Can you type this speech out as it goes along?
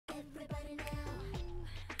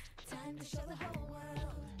to show the whole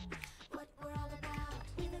world what we're all about.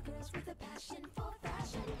 We're the girls with a passion for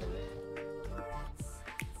fashion. Bratz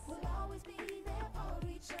will always be there for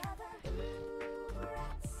each other.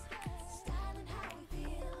 Bratz, styling how we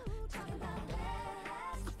feel, talking about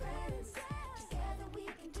best friends. Together we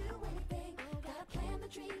can do anything. Gotta plan the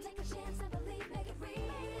dream, take a chance and believe, make it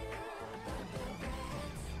real.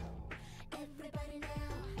 Bratz, everybody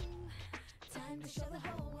now, time to show the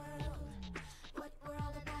whole world what we're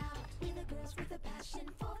all about. We're the girls with a passion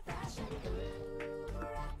for fashion.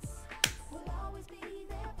 Bratz will always be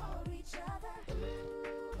there for each other.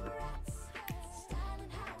 Bratz, styling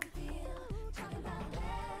how we feel, talking about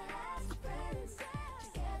best friends.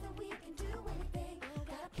 Together we can do anything.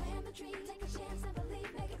 Gotta plan the dream, take a chance and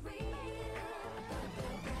believe, make it real.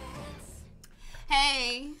 Bratz.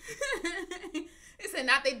 Hey. It said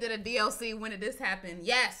not they did a DLC. When did this happen?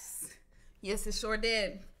 Yes. Yes, it sure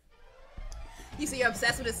did. You see, you're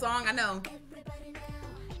obsessed with this song? I know.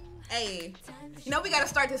 Hey, you know we gotta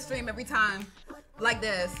start this stream every time like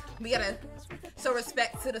this. We gotta show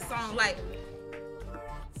respect to the song. Like,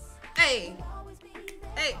 hey,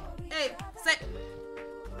 hey, hey, say,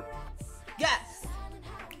 yes.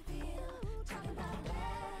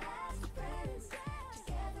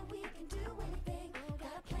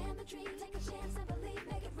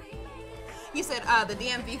 You said the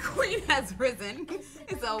DMV queen has risen.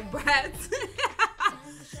 So Bratz.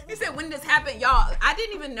 You said when this happened, y'all. I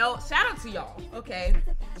didn't even know. Shout out to y'all. Okay,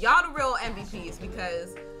 y'all the real MVPs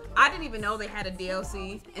because I didn't even know they had a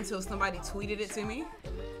DLC until somebody tweeted it to me.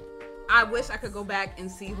 I wish I could go back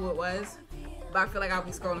and see who it was, but I feel like I'll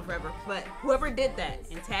be scrolling forever. But whoever did that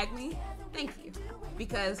and tagged me, thank you,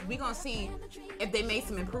 because we gonna see if they made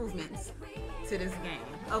some improvements to this game.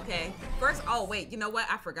 Okay, first, oh wait, you know what?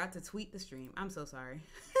 I forgot to tweet the stream. I'm so sorry.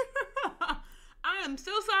 I am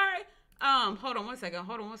so sorry. Hold on one second.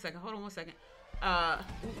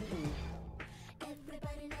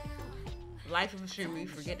 Life of a streamer, you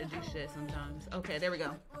forget to do shit sometimes. Okay, there we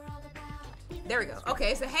go.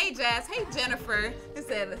 Okay, so hey Jazz, hey Jennifer. It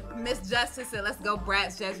said Miss Justice said let's go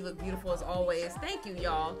Bratz. Jazz, you look beautiful as always. Thank you,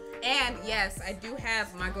 y'all. And yes, I do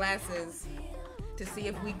have my glasses to see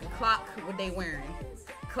if we can clock what they wearing.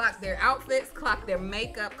 Clock their outfits, clock their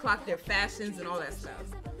makeup, clock their fashions and all that stuff.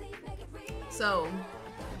 So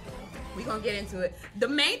we're gonna get into it. The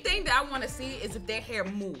main thing that I want to see is if their hair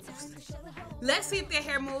moves. Let's see if their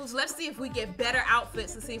hair moves. Let's see if we get better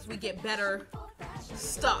outfits. Let's see if we get better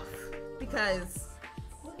stuff. Because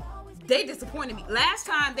they disappointed me. Last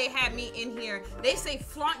time they had me in here, they say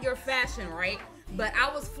flaunt your fashion, right? But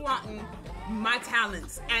I was flaunting my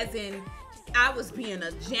talents, as in I was being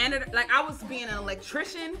a janitor, like I was being an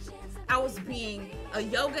electrician, I was being a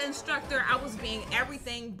yoga instructor, I was being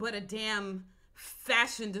everything but a damn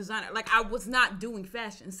fashion designer. Like I was not doing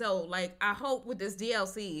fashion. So like I hope with this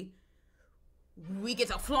DLC we get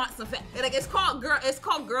to flaunt some like it's called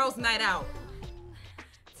Girls Night Out.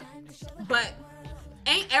 But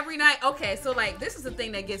ain't every night okay, so like this is the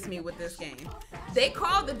thing that gets me with this game. They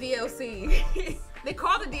call the DLC they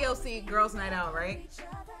call the DLC Girls Night Out, right?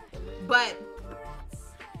 But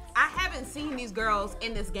I haven't seen these girls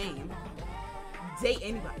in this game date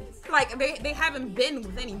anybody. Like they haven't been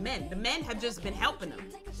with any men. The men have just been helping them.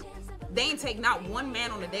 They ain't take not one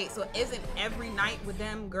man on a date. So isn't every night with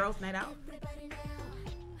them Girls Night Out?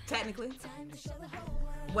 Technically.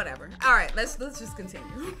 Whatever. All right, let's just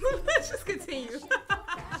continue. Let's just continue.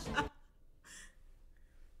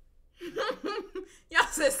 Y'all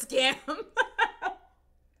said scam.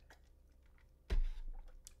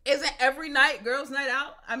 Isn't every night Girls Night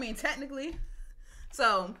Out? I mean, technically.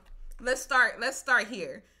 So let's start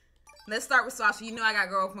here. Let's start with Sasha. You know I got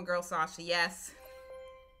girl from girl Sasha. Yes.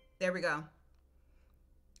 There we go.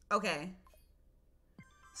 Okay.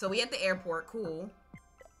 So we at the airport. Cool.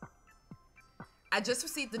 I just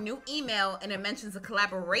received a new email and it mentions a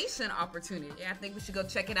collaboration opportunity. I think we should go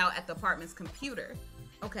check it out at the apartment's computer.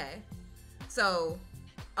 Okay. So,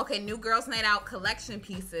 okay, new Girls Night Out collection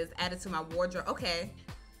pieces added to my wardrobe. Okay.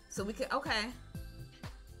 So we could, okay.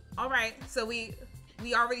 All right. So we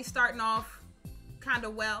already starting off kind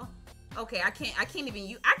of well. Okay, I can't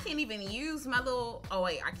even use my little, oh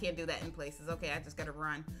wait, I can't do that in places. Okay, I just gotta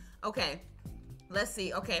run. Okay. Let's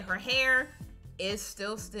see. Okay, her hair is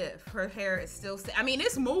still stiff. Her hair is still stiff. I mean,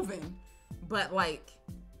 it's moving, but like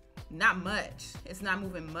not much. It's not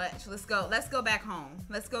moving much. Let's go back home.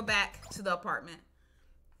 Let's go back to the apartment.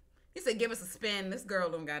 He said, give us a spin. This girl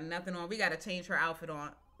don't got nothing on. We got to change her outfit on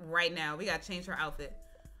right now. We got to change her outfit.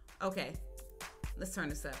 Okay. Let's turn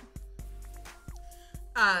this up.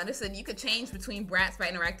 They said you could change between Bratz by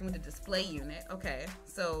interacting with the display unit. Okay.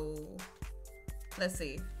 So let's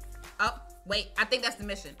see. Oh, wait. I think that's the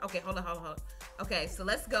mission. Okay, hold on. Okay, so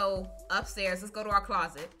let's go upstairs. Let's go to our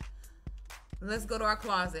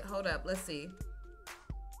closet. Hold up. Let's see.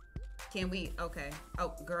 Can we? Okay.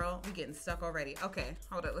 Oh, girl, we getting stuck already. Okay,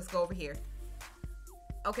 hold up. Let's go over here.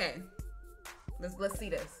 Okay. Let's see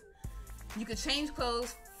this. You could change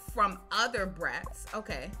clothes from other Bratz.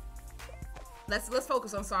 Okay. Let's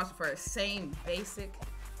focus on Sasha first. Same basic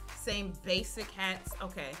hats.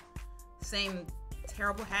 Okay. Same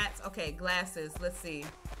terrible hats. Okay, glasses. Let's see.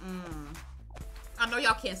 I know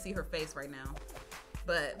y'all can't see her face right now,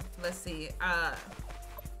 but let's see.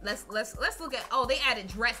 Let's look at. Oh, they added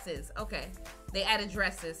dresses. Okay, they added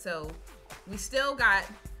dresses. So we still got.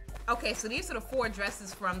 Okay, so these are the 4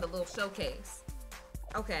 dresses from the little showcase.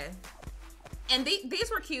 Okay, and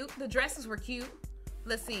these were cute. The dresses were cute.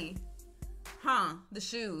 Let's see. The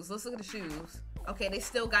shoes. Let's look at the shoes. Okay, they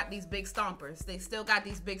still got these big stompers. They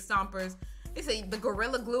say the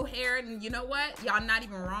Gorilla Glue hair, and you know what? Y'all not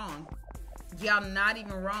even wrong. With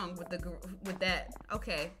that.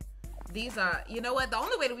 Okay, these are. You know what? The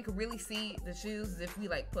only way that we could really see the shoes is if we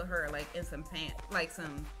like put her like in some pants, like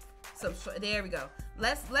some. There we go.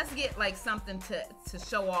 Let's get like something to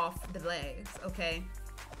show off the legs. Okay,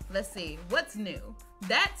 let's see what's new.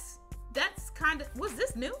 That's kind of. Was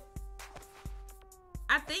this new?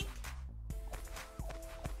 I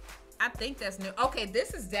think that's new. Okay,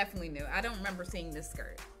 this is definitely new. I don't remember seeing this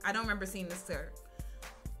skirt.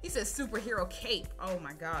 He says superhero cape. Oh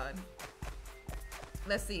my god.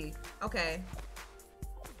 Let's see. Okay.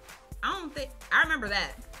 I remember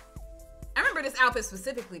that. I remember this outfit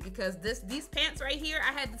specifically because these pants right here,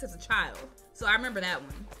 I had this as a child. So I remember that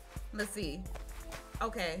one. Let's see.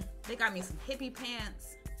 Okay. They got me some hippie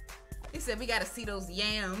pants. He said we gotta see those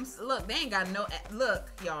yams. Look, they ain't got no. Look,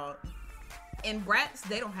 y'all. In Bratz,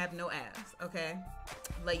 they don't have no ass. Okay,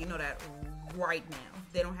 let you know that right now.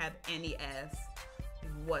 They don't have any ass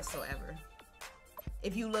whatsoever.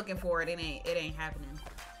 If you looking for it, it ain't happening.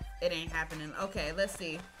 Okay, let's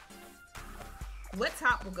see. What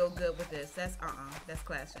top will go good with this? That's that's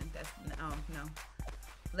clashing. That's no.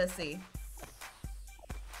 Let's see.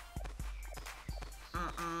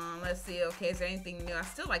 Let's see. Okay, is there anything new? I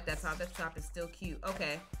still like that top. That top is still cute.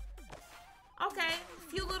 Okay.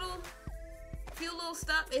 Few little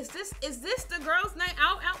stuff. Is this the girls' night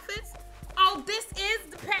out outfits? Oh, this is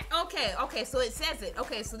the pack. Okay. So it says it.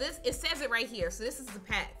 Okay, so it says it right here. So this is the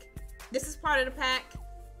pack. This is part of the pack.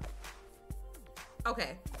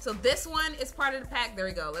 Okay, so this one is part of the pack. There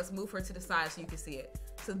we go. Let's move her to the side so you can see it.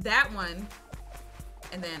 So that one,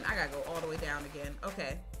 and then I gotta go all the way down again.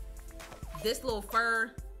 Okay. This little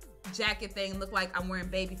fur jacket thing look like I'm wearing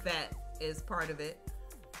baby fat is part of it.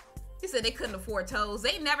 He said they couldn't afford toes.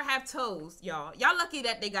 They never have toes, y'all. Y'all lucky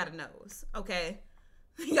that they got a nose, okay?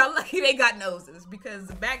 Y'all lucky they got noses because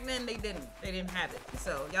back then they didn't have it.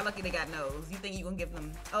 So y'all lucky they got nose. You think you gonna give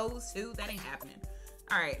them toes too? That ain't happening.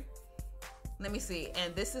 All right, let me see.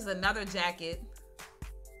 And this is another jacket.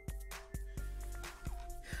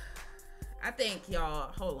 I think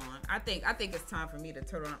y'all, hold on. I think it's time for me to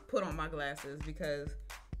put on my glasses because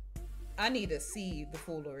I need to see the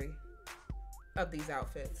foolery of these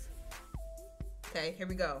outfits. Okay, here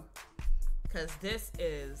we go. Cause this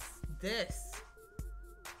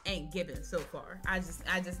ain't given so far. I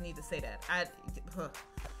just need to say that.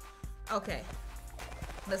 Okay,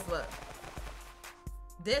 let's look.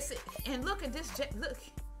 This and look at this.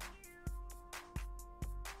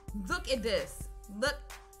 Look at this. Look,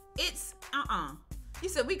 it's You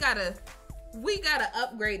said we gotta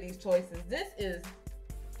upgrade these choices. This is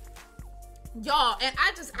y'all, and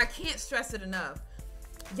I can't stress it enough.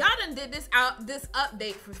 Y'all done did this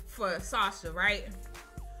update for Sasha, right?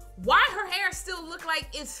 Why her hair still look like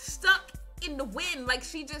it's stuck in the wind, like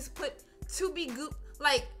she just put 2B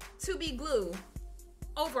glue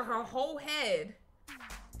over her whole head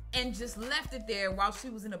and just left it there while she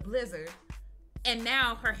was in a blizzard, and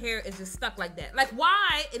now her hair is just stuck like that. Like,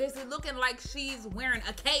 why is it looking like she's wearing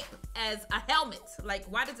a cape as a helmet? Like,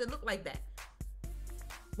 why does it look like that?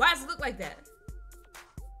 Why does it look like that?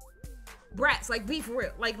 Bratz, like, be for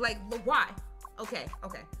real. Like, why? Okay.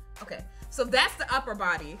 So that's the upper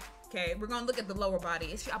body. Okay, we're gonna look at the lower body.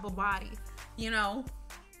 It's your upper body, you know.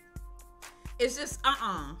 It's just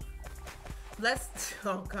Let's.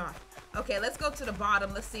 Oh god. Okay, let's go to the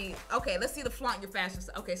bottom. Let's see. Okay, let's see the flaunt your fashion.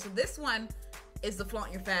 Okay, so this one is the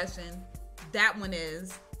flaunt your fashion. That one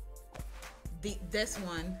is this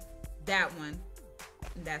one, that one.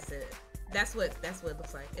 And that's it. That's what it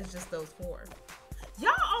looks like. It's just those 4.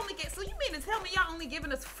 Y'all only get, so you mean to tell me y'all only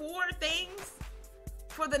giving us 4 things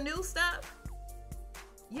for the new stuff?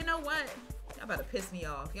 You know what? Y'all about to piss me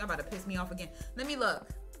off. Y'all about to piss me off again. Let me look.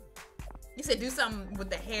 You said do something with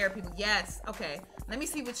the hair, people. Yes. Okay. Let me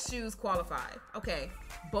see which shoes qualify. Okay.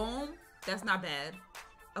 Boom. That's not bad.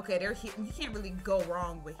 Okay. You can't really go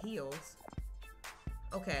wrong with heels.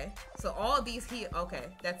 Okay. So all these okay.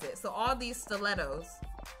 That's it. So all these stilettos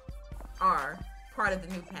are part of the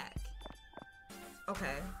new pack.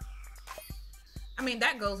 Okay. I mean,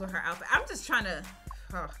 that goes with her outfit. I'm just trying to...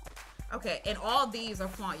 Okay. And all these are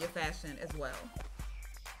Flaunt Your Fashion as well.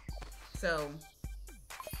 So...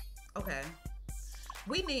 Okay.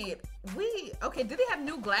 Okay, do they have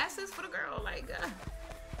new glasses for the girl? Like,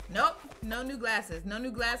 nope, no new glasses. No new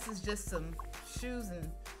glasses, just some shoes and...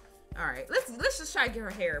 All right, let's just try to get her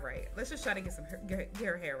hair right. Let's just try to get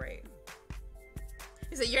her hair right.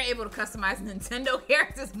 You said you're able to customize Nintendo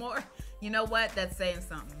characters more. You know what? That's saying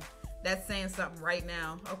something. That's saying something right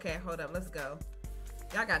now. Okay, hold up, let's go.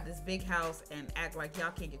 Y'all got this big house and act like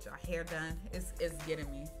y'all can't get your hair done. It's getting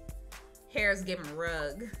me. Hair's giving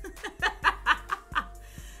rug.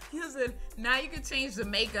 You said, now you can change the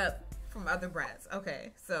makeup from other Bratz.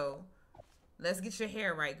 Okay, so let's get your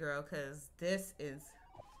hair right, girl, because this is...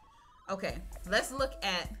 Okay, let's look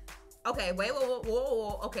at... Okay, wait,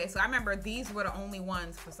 whoa. Okay, so I remember these were the only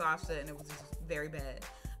ones for Sasha, and it was just very bad.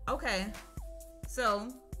 Okay, so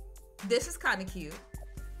this is kind of cute.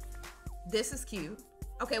 This is cute.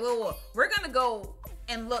 Okay, whoa. We're going to go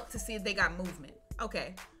and look to see if they got movement.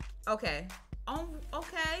 Okay. Okay. Oh,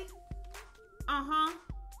 okay. Uh-huh.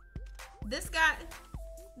 This got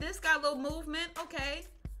a little movement. Okay.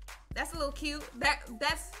 That's a little cute.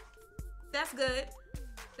 That's good.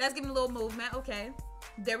 That's giving a little movement. Okay.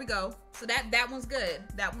 There we go. So that one's good.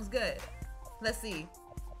 That one's good. Let's see.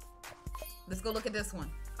 Let's go look at this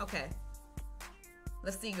one. Okay.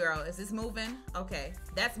 Let's see, girl. Is this moving? Okay.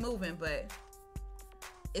 That's moving, but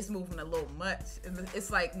it's moving a little much.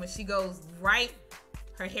 It's like when she goes right,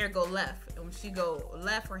 her hair go left, and when she go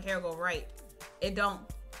left, her hair go right. It don't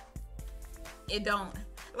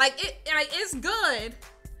like it's good,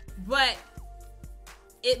 but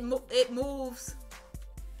it moves,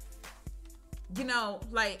 you know,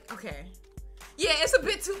 like, okay, yeah, it's a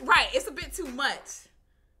bit too it's a bit too much.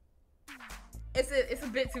 It's a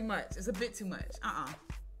bit too much. It's a bit too much.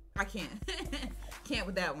 I can't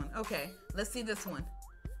with that one. Okay, let's see this one.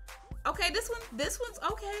 Okay, this one's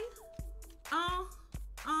okay.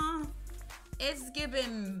 It's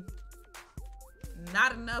giving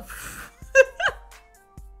not enough.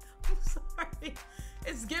 I'm sorry.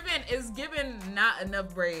 It's giving not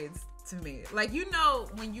enough braids to me. Like, you know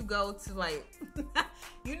when you go to like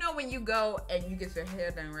you know when you go and you get your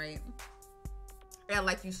hair done, right? And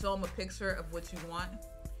like you show them a picture of what you want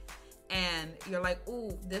and you're like,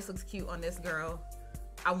 ooh, this looks cute on this girl.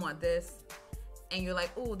 I want this. And you're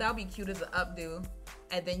like, ooh, that'll be cute as an updo.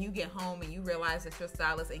 And then you get home and you realize that your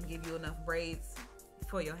stylist ain't give you enough braids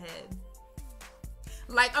for your head.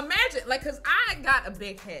 Like, imagine, like, because I got a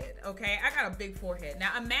big head, okay? I got a big forehead.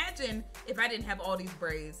 Now, imagine if I didn't have all these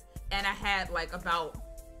braids and I had, like, about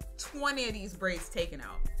 20 of these braids taken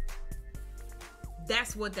out.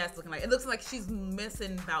 That's what that's looking like. It looks like she's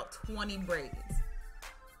missing about 20 braids.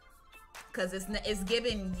 Because it's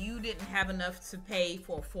giving you didn't have enough to pay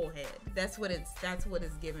for a full head. That's what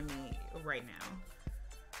it's giving me right now.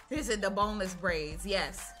 He said the boneless braids.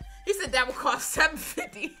 Yes. He said that would cost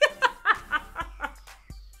 $750.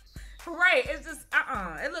 Right. It's just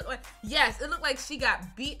it looked like, yes, it looked like she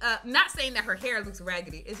got beat up. Not saying that her hair looks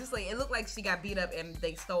raggedy. It's just like it looked like she got beat up and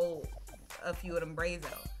they stole a few of them braids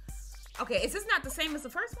out. Okay, is this not the same as the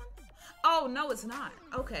first one? Oh no, it's not.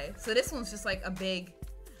 Okay. So this one's just like a big...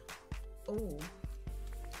 Oh.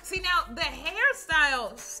 See, now the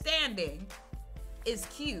hairstyle standing is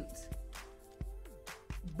cute,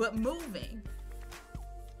 but moving,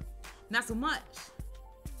 not so much.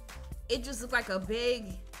 It just looks like a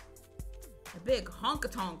big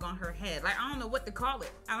honkatonk on her head. Like, I don't know what to call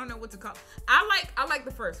it. I don't know what to call it. I like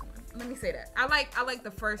the first one. Let me say that. I like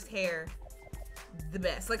the first hair the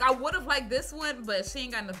best. Like, I would have liked this one, but she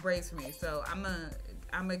ain't got enough braids for me, so I'm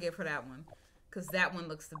gonna give her that one. Because that one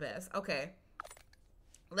looks the best. Okay.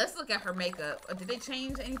 Let's look at her makeup. Did they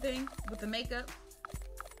change anything with the makeup?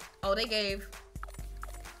 Oh, they gave...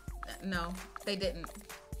 No, they didn't.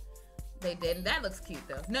 They didn't. That looks cute,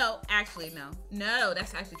 though. No, actually, no. No,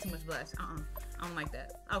 that's actually too much blush. I don't like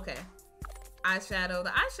that. Okay. Eyeshadow.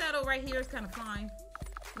 The eyeshadow right here is kind of fine.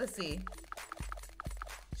 Let's see.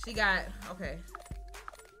 She got... Okay.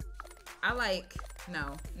 I like...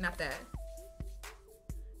 No, not that.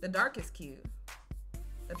 The dark is cute.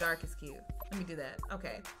 The dark is cute. Let me do that.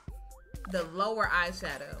 Okay. The lower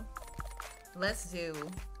eyeshadow. Let's do...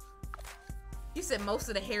 You said most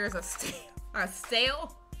of the hairs are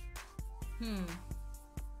stale.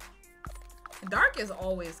 Dark is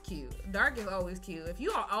always cute. Dark is always cute. If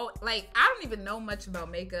you are all like, I don't even know much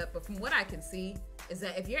about makeup, but from what I can see is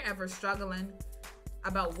that if you're ever struggling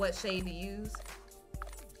about what shade to use,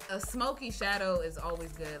 a smoky shadow is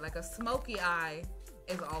always good. Like a smoky eye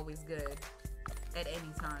is always good at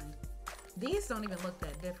any time. These don't even look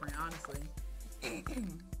that different, honestly.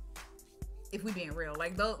 If we being real,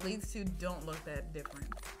 like these two don't look that different.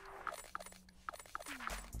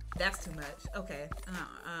 That's too much. Okay.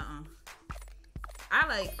 I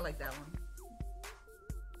like that one.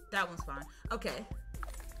 That one's fine. Okay.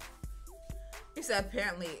 You said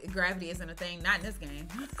apparently gravity isn't a thing. Not in this game.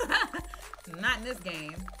 Not in this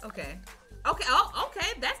game. Okay. Okay. Oh,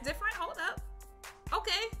 okay. That's different. Hold up.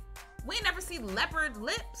 Okay. We ain't never see leopard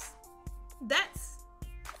lips. That's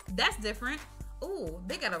different. Ooh,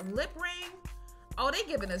 they got a lip ring. Oh, they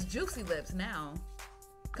giving us juicy lips now.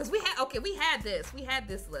 Cause we had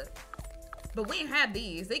this lip. But we ain't had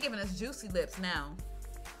these. They giving us juicy lips now.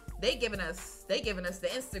 They giving us the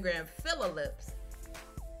Instagram filler lips.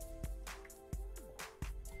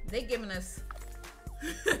 They giving us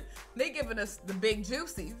the big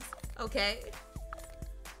juicies. Okay.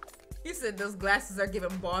 He said those glasses are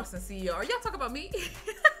giving boss and CEO. Are y'all talking about me?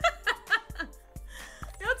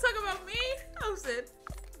 Y'all talking about me? Oh shit.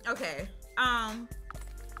 Okay.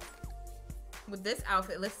 With this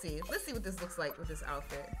outfit, let's see what this looks like with this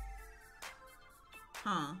outfit.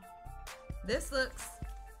 Huh. This looks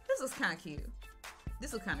kind of cute.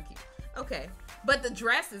 This looks kind of cute. Okay. But the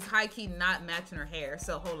dress is high key not matching her hair.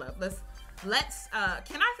 So hold up. Let's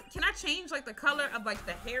can I change like the color of like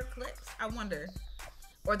the hair clips? I wonder.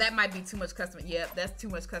 Or that might be too much custom. Yep, that's too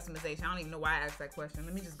much customization. I don't even know why I asked that question.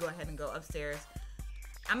 Let me just go ahead and go upstairs.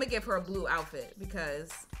 I'm gonna give her a blue outfit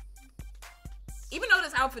because even though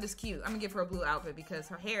this outfit is cute, I'm gonna give her a blue outfit because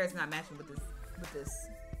her hair is not matching with this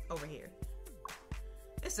over here.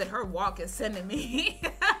 It said her walk is sending me.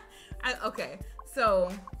 Okay,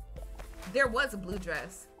 so there was a blue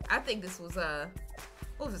dress. I think this was what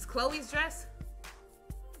was this, Chloe's dress?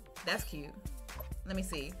 That's cute. Let me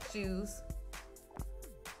see. Shoes.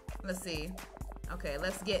 Let's see. Okay,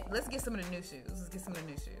 let's get some of the new shoes. Let's get some of the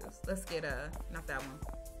new shoes. Let's get not that one.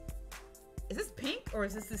 Is this pink or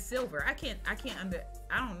is this the silver? I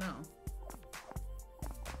don't know.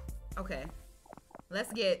 Okay.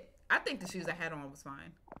 Let's get, I think the shoes I had on was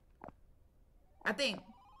fine. I think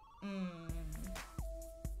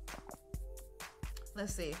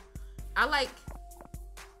let's see. I like,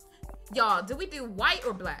 y'all, do we do white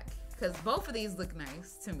or black? Because both of these look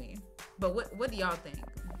nice to me. But what do y'all think?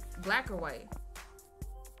 Black or white?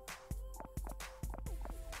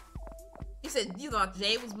 You said you thought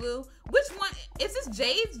Jade was blue. Which one? Is this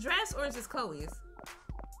Jade's dress or is this Chloe's?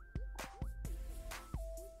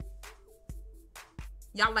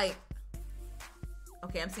 Y'all like...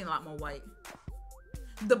 Okay, I'm seeing a lot more white.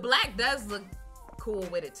 The black does look cool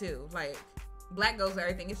with it too. Like, black goes with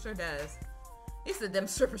everything. It sure does. These are them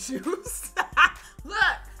stripper shoes.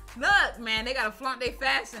 Look, man, they gotta flaunt their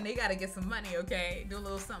fashion. They gotta get some money, okay? Do a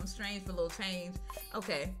little something strange for a little change.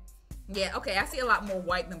 Okay. Yeah, okay, I see a lot more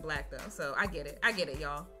white than black, though. So, I get it,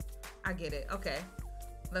 y'all. I get it. Okay.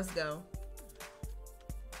 Let's go.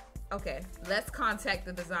 Okay, let's contact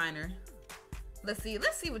the designer. Let's see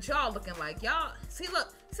what y'all looking like. Y'all, see,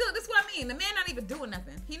 look, this is what I mean. The man not even doing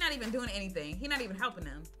nothing. He not even doing anything. He not even helping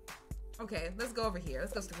them. Okay, let's go over here.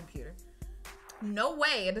 Let's go to the computer. No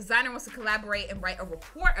way. A designer wants to collaborate and write a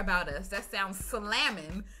report about us. That sounds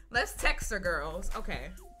slamming. Let's text her, girls. Okay.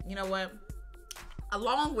 You know what?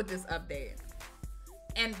 Along with this update,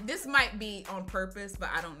 and this might be on purpose, but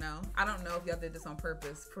I don't know. I don't know if y'all did this on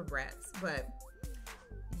purpose for Bratz, but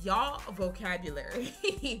y'all vocabulary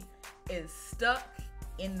is stuck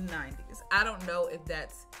in the 90s. I don't know if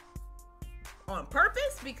that's on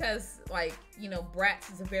purpose because, like, you know,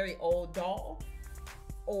 Bratz is a very old doll,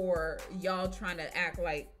 or y'all trying to act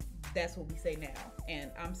like that's what we say now. And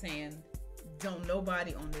I'm saying, don't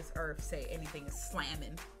nobody on this earth say anything is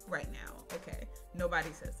slamming right now, okay? Nobody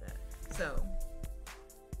says that. So,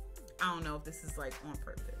 I don't know if this is, like, on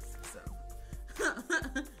purpose, so.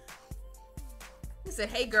 He said,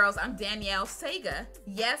 hey girls, I'm Danielle Sega.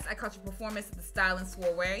 Yes, I caught your performance at the Styling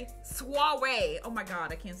Soiree. Soiree. Oh my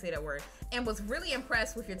God, I can't say that word. And was really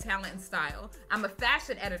impressed with your talent and style. I'm a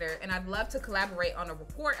fashion editor and I'd love to collaborate on a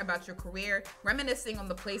report about your career, reminiscing on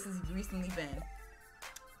the places you've recently been.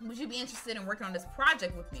 Would you be interested in working on this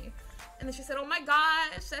project with me? And then she said, oh my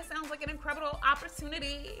gosh, that sounds like an incredible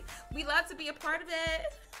opportunity. We love to be a part of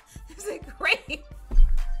it. I said, great.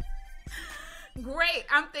 Great.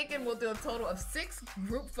 I'm thinking we'll do a total of 6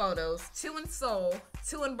 group photos, 2 in Seoul,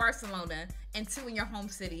 2 in Barcelona, and 2 in your home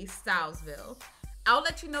city, Stylesville. I'll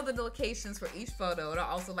let you know the locations for each photo. It'll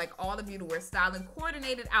also like all of you to wear style and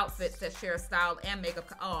coordinated outfits that share style and makeup.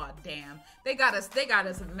 Oh damn, they got us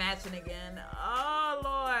matching again. Oh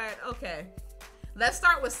Lord. Okay, let's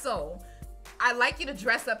start with Soul. I'd like you to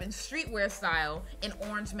dress up in streetwear style in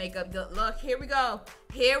orange makeup. Look, here we go.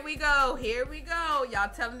 Here we go. Here we go.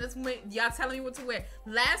 Y'all telling me what to wear.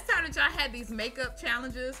 Last time that y'all had these makeup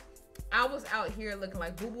challenges, I was out here looking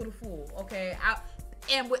like Boo Boo the Fool. Okay,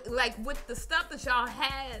 and with the stuff that y'all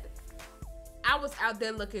had, I was out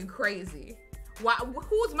there looking crazy. Why?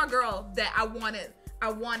 Who's my girl that I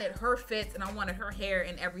wanted her fits and I wanted her hair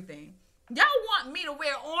and everything. Y'all want me to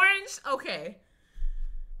wear orange? Okay.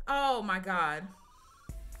 Oh my God.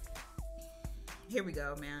 Here we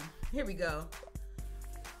go, man. Here we go.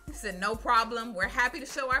 He said, no problem. We're happy to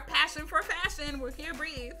show our passion for fashion. We're here,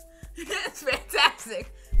 breathe. It's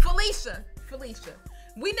fantastic. Felicia.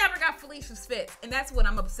 We never got Felicia's fits, and that's what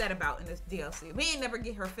I'm upset about in this DLC. We ain't never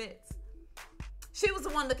get her fits. She was the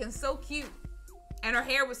one looking so cute, and her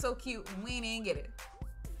hair was so cute, and we didn't get it.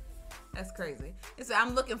 That's crazy. It said,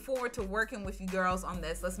 I'm looking forward to working with you girls on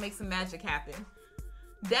this. Let's make some magic happen.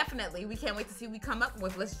 Definitely. We can't wait to see what we come up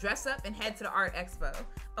with. Let's dress up and head to the art expo.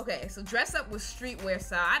 Okay, so dress up with streetwear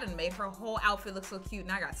style. I done made her whole outfit look so cute.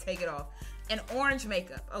 Now I gotta take it off. And orange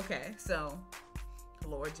makeup. Okay, so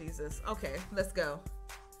Lord Jesus. Okay, let's go.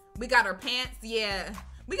 We got our pants. Yeah,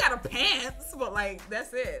 we got our pants, but like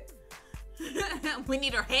that's it. We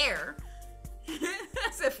need her hair.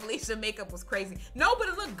 I said Felicia makeup was crazy. No, but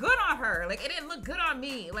it looked good on her. Like, it didn't look good on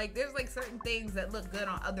me. Like, there's like certain things that look good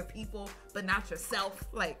on other people, but not yourself.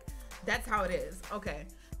 Like, that's how it is. Okay.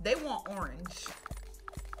 They want orange.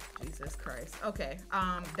 Jesus Christ. Okay.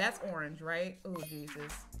 That's orange, right? Oh,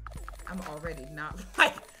 Jesus. I'm already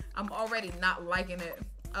not liking it.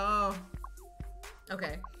 Oh.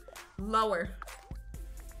 Okay. Lower.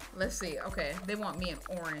 Let's see. Okay. They want me in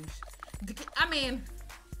orange. I mean,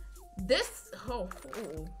 this,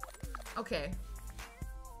 okay,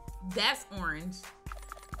 that's orange.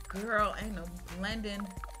 Girl, ain't no blending.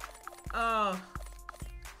 Oh,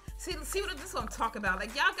 see what this is what I'm talking about.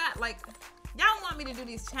 Like, y'all got, like, y'all want me to do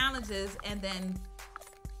these challenges, and then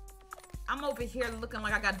I'm over here looking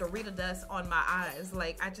like I got Dorito dust on my eyes.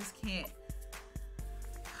 Like, I just can't.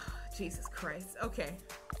 Jesus Christ. Okay.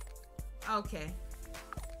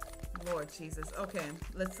 Lord Jesus. Okay,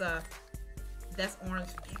 let's, that's orange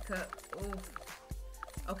makeup. Ooh.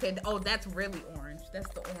 Okay. Oh, that's really orange. That's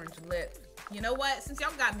the orange lip. You know what? Since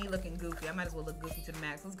y'all got me looking goofy, I might as well look goofy to the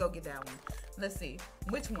max. Let's go get that one. Let's see.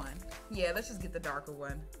 Which one? Yeah, let's just get the darker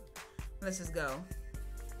one. Let's just go.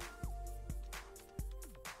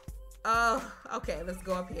 Oh, okay. Let's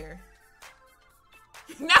go up here.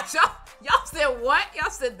 Now, y'all said what? Y'all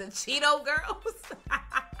said the Cheeto girls?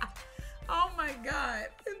 Oh my God,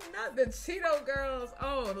 it's not the Cheeto girls.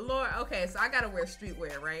 Oh Lord. Okay, so I gotta wear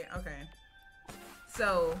streetwear, right? Okay.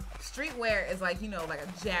 So streetwear is like, you know, like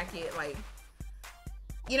a jacket, like,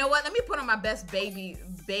 you know what? Let me put on my best baby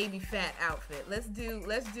fat outfit. Let's do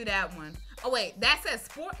that one. Oh wait, that says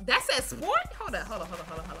sport? That says sport? Hold up.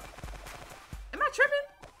 Am I tripping?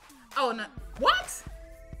 Oh no, what?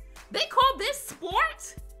 They call this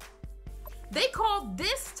sport? They call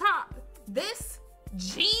this top, this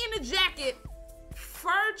jean jacket,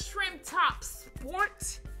 fur trim top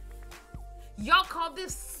sport? Y'all call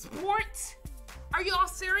this sport? Are y'all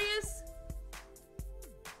serious?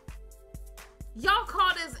 Y'all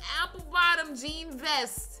call this apple bottom jean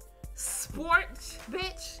vest sport,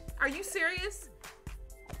 bitch? Are you serious?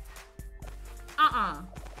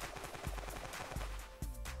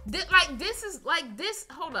 This is like this.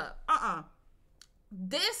 Hold up.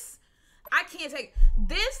 This, I can't take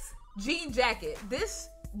this jean jacket, this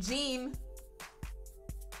jean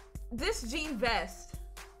vest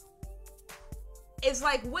is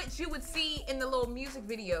like what you would see in the little music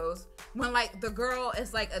videos when like the girl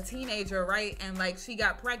is like a teenager, right? And like she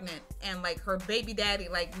got pregnant and like her baby daddy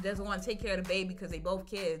like doesn't want to take care of the baby because they both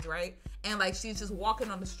kids, right? And like she's just walking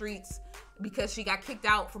on the streets because she got kicked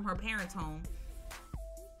out from her parents' home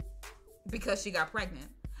because she got pregnant.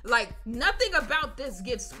 Like, nothing about this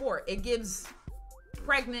gives sport. It gives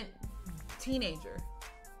pregnant teenager.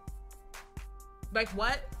 Like,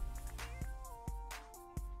 what?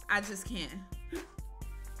 I just can't.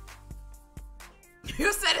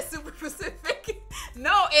 You said it super specific.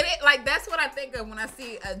 No, it like that's what I think of when I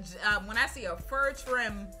see a fur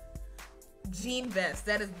trim jean vest.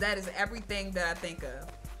 That is everything that I think of.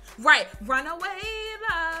 Right, runaway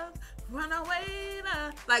love. Runaway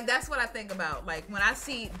love. Like, that's what I think about. Like, when I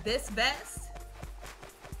see this vest.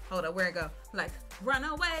 Hold up, where it go? Like,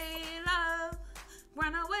 runaway love.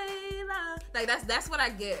 Runaway love. Like that's what I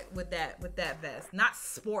get with that vest. Not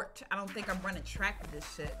sport. I don't think I'm running track with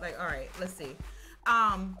this shit. Like, all right, let's see.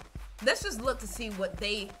 Let's just look to see what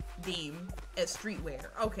they deem as streetwear.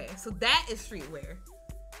 Okay, so that is streetwear.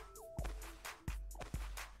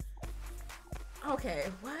 Okay,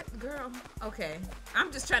 what, girl? Okay,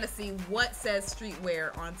 I'm just trying to see what says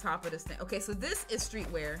streetwear on top of this thing. Okay, so this is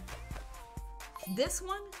streetwear. This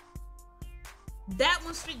one, that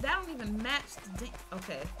one's street. That don't even match the thing.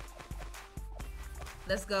 Okay,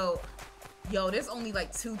 let's go. Yo, there's only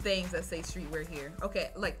like 2 things that say streetwear here. Okay,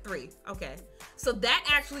 like 3. Okay, so that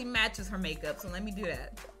actually matches her makeup. So let me do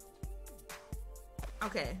that.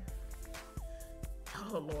 Okay.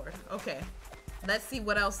 Oh Lord. Okay, let's see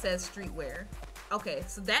what else says streetwear. Okay,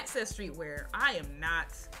 so that says streetwear. I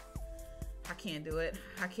can't do it.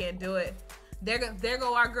 I can't do it. There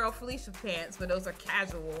go our girl Felicia pants, but those are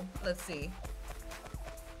casual. Let's see.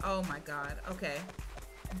 Oh my God. Okay.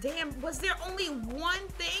 Damn, was there only 1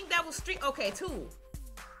 thing that was street? Okay, 2.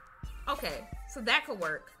 Okay, so that could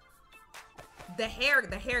work. The hair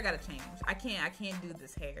gotta change. I can't do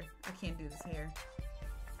this hair. I can't do this hair.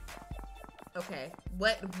 Okay,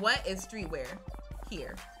 what is streetwear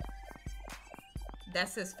here? That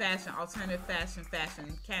says fashion, alternative fashion,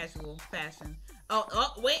 casual fashion.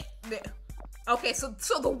 Oh, wait. Okay, so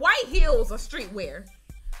the white heels are streetwear,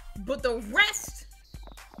 but the rest,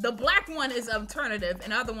 the black one is alternative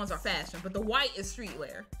and the other ones are fashion, but the white is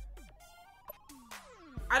streetwear.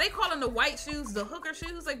 Are they calling the white shoes the hooker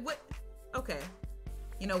shoes? Like what? Okay.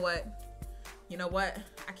 You know what?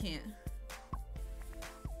 I can't.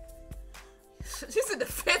 She said the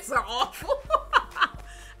fits are awful.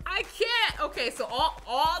 I can't. Okay, so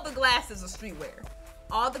all the glasses are streetwear.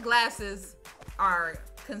 All the glasses are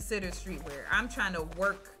considered streetwear. I'm trying to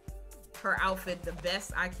work her outfit the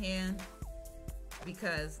best I can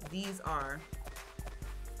because these are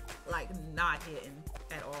like not hitting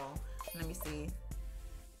at all. Let me see.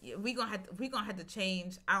 Yeah, we gonna have to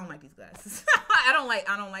change. I don't like these glasses. I don't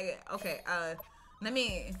like it. Okay, let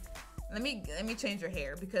me change your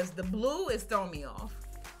hair because the blue is throwing me off.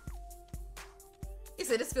 He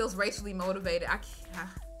said this feels racially motivated. I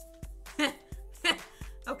can't.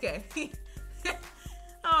 Okay.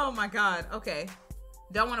 Oh my God. Okay.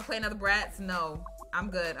 Don't want to play another Bratz? No. I'm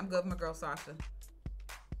good. I'm good with my girl Sasha.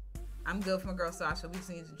 We just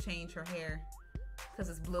need to change her hair because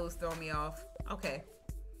this blue is throwing me off. Okay.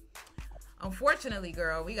 Unfortunately,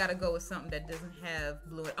 girl, we gotta go with something that doesn't have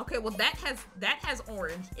blue. Okay, well that has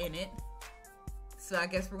orange in it. So I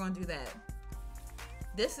guess we're gonna do that.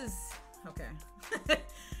 This is okay.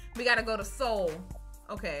 We gotta go to Soul.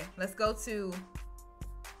 Okay, let's go to.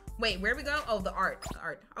 Wait, where we go? Oh, the art.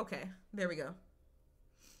 Okay, there we go.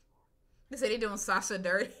 They say they doing Sasha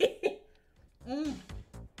dirty.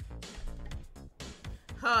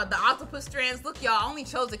 The octopus strands. Look, y'all, I only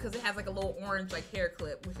chose it because it has like a little orange like hair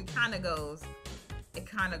clip, which it kind of goes.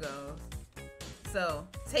 So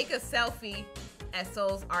take a selfie at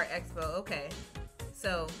Soul's Art Expo. Okay,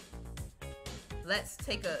 so let's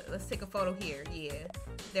take a photo here. Yeah,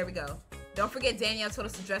 there we go. Don't forget Danielle told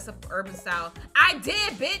us to dress up urban style. I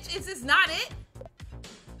did, bitch. Is this not it?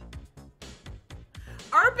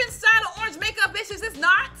 Urban style of orange makeup, bitch. Is this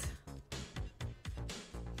not?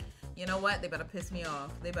 You know what? They better piss me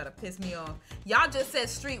off. Y'all just said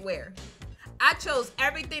streetwear. I chose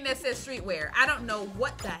everything that says streetwear. I don't know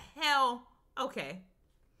what the hell. Okay.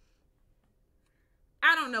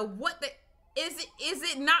 I don't know what the... Is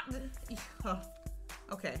it not...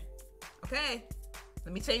 Okay.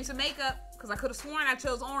 Let me change the makeup because I could have sworn I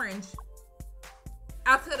chose orange.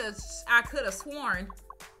 I could have sworn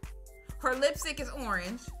her lipstick is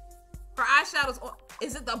orange. Her eyeshadow's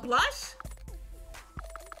is it the blush?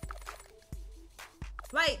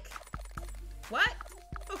 Like, what?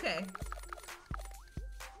 Okay.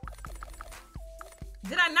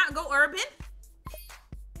 Did I not go urban?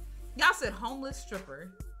 Y'all said homeless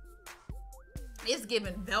stripper. It's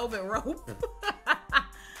giving velvet rope.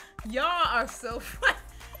 Y'all are so funny.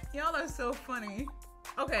 Y'all are so funny.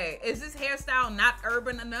 Okay, is this hairstyle not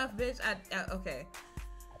urban enough, bitch? Okay.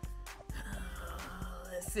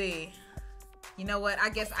 Let's see. You know what? I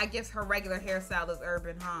guess her regular hairstyle is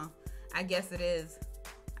urban, huh? I guess it is.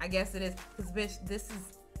 Cause bitch,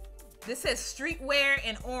 this says streetwear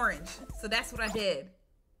and orange. So that's what I did.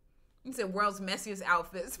 You said world's messiest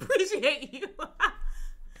outfits. Appreciate you.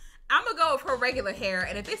 I'm gonna go with her regular hair,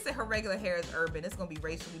 and if they say her regular hair is urban, it's gonna be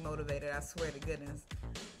racially motivated. I swear to goodness.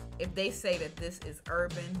 If they say that this is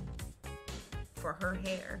urban for her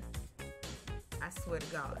hair, I swear to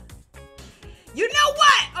God. You know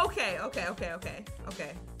what? Okay.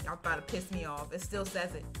 Y'all about to piss me off. It still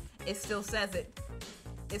says it.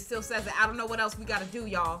 It still says it. I don't know what else we gotta do,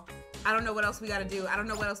 y'all. I don't know what else we gotta do. I don't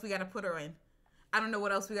know what else we gotta put her in. I don't know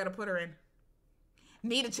what else we gotta put her in.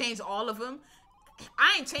 Need to change all of them.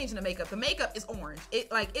 I ain't changing the makeup. The makeup is orange.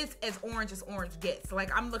 It's as orange gets.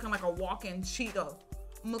 Like, I'm looking like a walking Cheeto.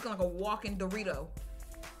 I'm looking like a walking Dorito.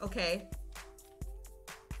 Okay?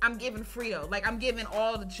 I'm giving Frito. Like, I'm giving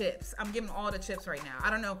all the chips. I'm giving all the chips right now. I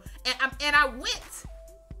don't know. And I went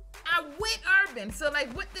urban. So,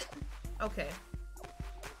 like, what the... Okay.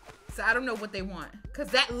 So, I don't know what they want. Because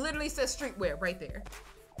that literally says streetwear right there.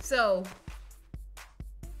 So...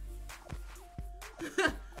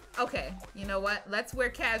 Okay, you know what? Let's wear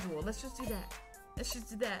casual. Let's just do that. Let's just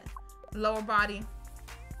do that. Lower body.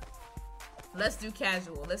 Let's do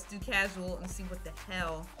casual. Let's do casual and see what the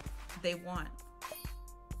hell they want.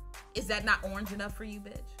 Is that not orange enough for you,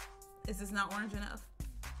 bitch? Is this not orange enough?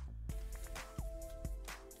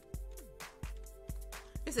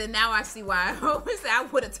 He said, now I see why I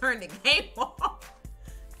would have turned the game off.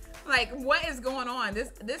 Like, what is going on?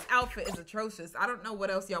 This outfit is atrocious. I don't know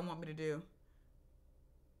what else y'all want me to do.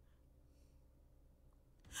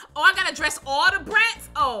 Oh, I gotta dress all the Bratz?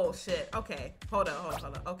 Oh, shit. Okay. Hold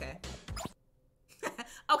on. Okay.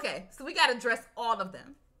 Okay, so we gotta dress all of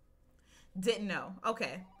them. Didn't know.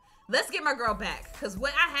 Okay. Let's get my girl back, because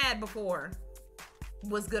what I had before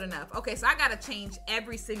was good enough. Okay, so I gotta change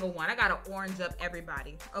every single one. I gotta orange up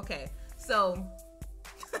everybody. Okay, so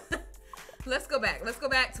let's go back. Let's go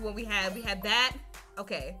back to what we had. We had that.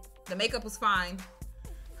 Okay, the makeup was fine.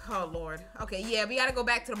 Oh, Lord. Okay, yeah, we gotta go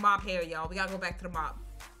back to the mop hair, y'all. We gotta go back to the mop.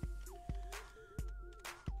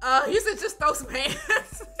 You said just throw some hands.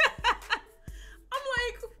 I'm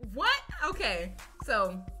like, what? Okay,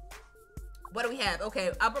 so what do we have?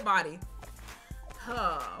 Okay, upper body.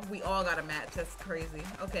 We all got a match. That's crazy.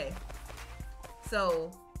 Okay,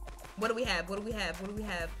 so what do we have? What do we have? What do we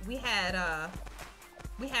have? We had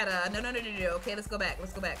no. Okay, let's go back.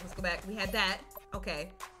 We had that. Okay,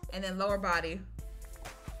 and then lower body.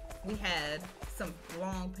 We had some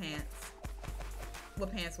long pants. What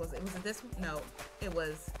pants was it? Was it this one? No, it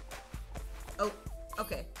was. Oh,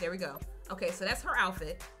 okay. There we go. Okay, so that's her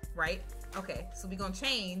outfit, right? Okay, so we're gonna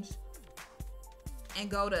change and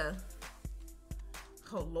go to.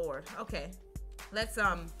 Oh, Lord. Okay, let's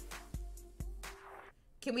Can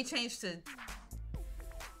we change to?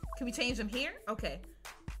 Can we change them here? Okay.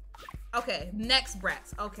 Okay, next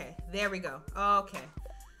Bratz. Okay, there we go. Okay,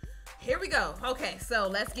 here we go. Okay, so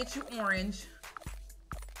let's get you orange.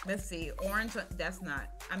 Let's see, orange, that's not,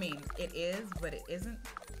 I mean, it is, but it isn't.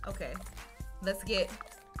 Okay, let's get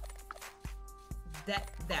that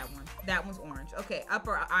one. That one's orange. Okay,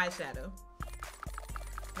 upper eyeshadow.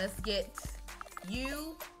 Let's get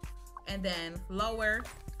you, and then lower.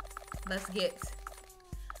 Let's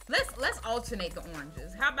alternate the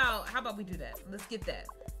oranges. How about we do that? Let's get that.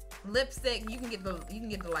 Lipstick, you can get the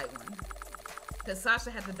light one. Cause Sasha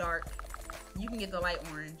had the dark. You can get the light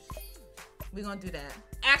orange. We're gonna do that.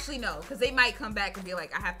 Actually, no, because they might come back and be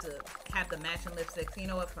like, I have to have the matching lipsticks. You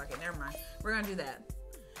know what? Fuck it. Never mind. We're gonna do that.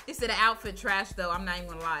 They said the outfit trash, though. I'm not even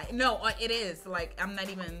gonna lie. No, it is. Like, I'm not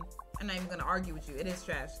even gonna argue with you. It is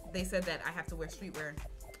trash. They said that I have to wear streetwear.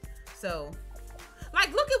 So,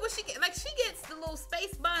 like, look at what she gets. Like, she gets the little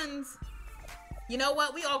space buns. You know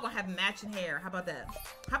what? We all gonna have matching hair. How about that?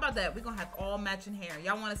 How about that? We're gonna have all matching hair.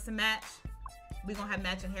 Y'all want us to match? We're gonna have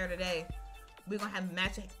matching hair today. We're gonna have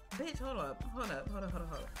matching. Bitch, hold up.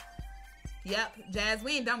 Yep, Jazz,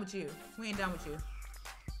 we ain't done with you.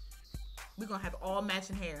 We're gonna have all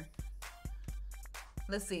matching hair.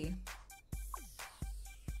 Let's see.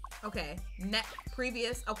 Okay,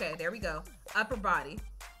 previous. Okay, there we go. Upper body.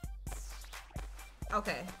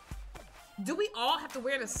 Okay. Do we all have to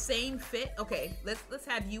wear the same fit? Okay, let's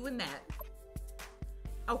have you in that.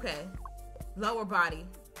 Okay. Lower body.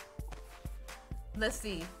 Let's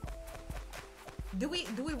see. Do we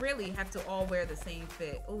really have to all wear the same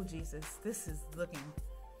fit? Oh, Jesus. This is looking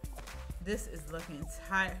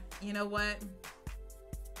tight. You know what?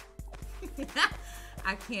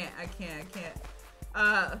 I can't.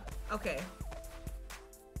 Okay.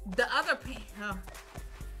 The other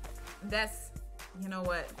that's, you know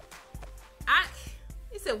what?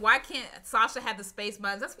 You said, why can't Sasha have the space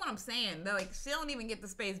buns? That's what I'm saying. They're like, she don't even get the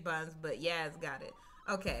space buns, but Yaz got it.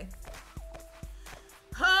 Okay.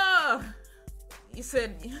 You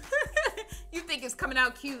said, you think it's coming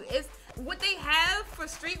out cute. It's what they have for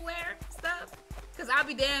streetwear stuff. Because I'll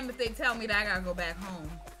be damned if they tell me that I gotta go back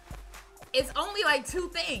home. It's only like 2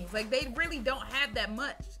 things. Like, they really don't have that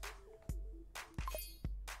much.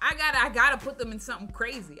 I gotta put them in something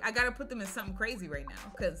crazy. I gotta put them in something crazy right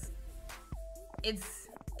now. Because it's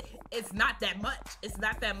not that much. It's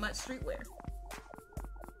not that much streetwear.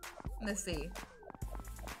 Let's see.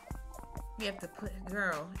 You have to put,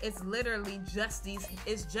 girl, it's literally just these,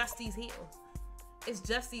 it's just these heels. It's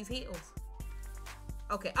just these heels.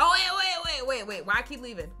 Okay. Oh, wait. Why I keep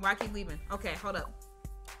leaving? Why I keep leaving? Okay, hold up.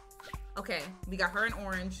 Okay, we got her in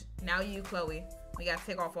orange. Now you, Chloe. We gotta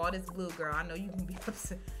take off all this blue, girl. I know you can be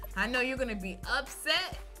upset. I know you're gonna be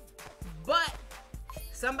upset, but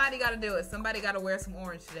somebody gotta do it. Somebody gotta wear some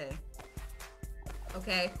orange today.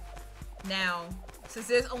 Okay. Now, since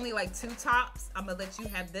there's only like 2 tops, I'm gonna let you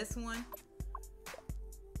have this one.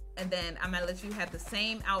 And then I'm gonna let you have the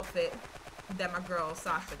same outfit that my girl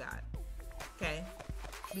Sasha got. Okay.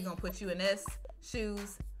 We gonna put you in this.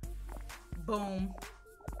 Shoes. Boom.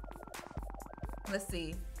 Let's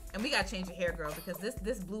see. And we gotta change your hair, girl, because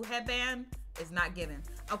this blue headband is not giving.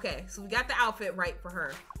 Okay, so we got the outfit right for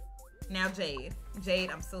her. Now Jade.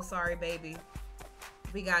 Jade, I'm so sorry, baby.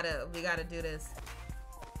 We gotta do this.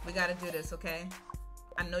 We gotta do this, okay?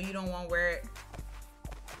 I know you don't want to wear it.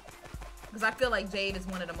 Because I feel like Jade is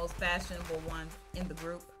one of the most fashionable ones in the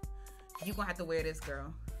group. You're gonna have to wear this,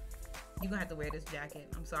 girl. You're gonna have to wear this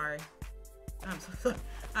jacket. I'm sorry.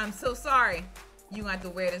 I'm so sorry. You're gonna have to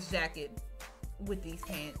wear this jacket with these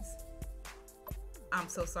pants. I'm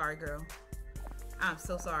so sorry, girl. I'm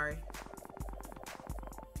so sorry.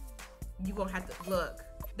 You gonna have to look.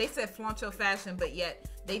 They said flaunt your fashion, but yet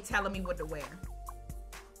they telling me what to wear.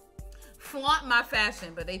 Flaunt my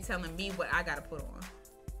fashion, but they telling me what I gotta put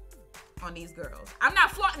on these girls. I'm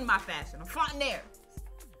not flaunting my fashion. I'm flaunting theirs.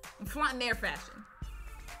 I'm flaunting their fashion.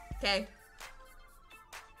 Okay?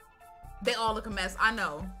 They all look a mess. I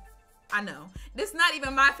know. This is not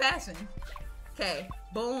even my fashion. Okay,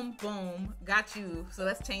 boom, boom, got you. So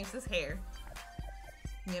let's change this hair.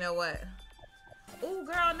 You know what? Oh,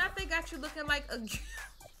 girl, nothing got you looking like a...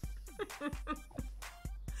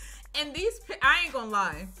 And these, I ain't gonna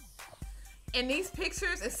lie. In these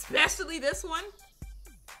pictures, especially this one,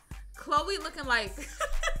 Chloe looking like...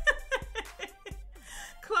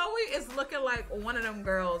 Chloe is looking like one of them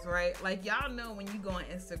girls, right? Like, y'all know when you go on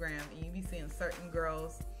Instagram and you be seeing certain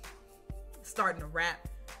girls starting to rap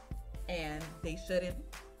and they shouldn't,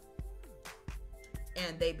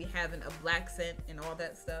 and they be having a black scent and all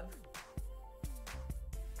that stuff.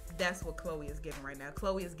 That's what Chloe is giving right now.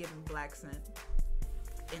 Chloe is giving black scent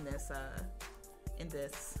in this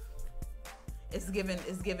it's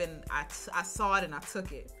given I saw it and I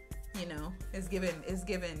took it, you know. It's given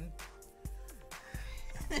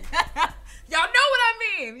y'all know what I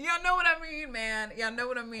mean. Y'all know what I mean, man. Y'all know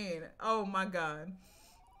what I mean. Oh my god.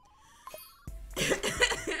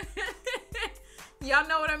 Y'all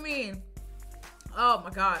know what I mean. Oh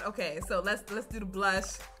my god. Okay, so let's do the blush.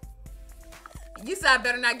 You said I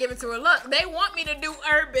better not give it to her. Look, they want me to do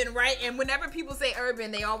urban, right? And whenever people say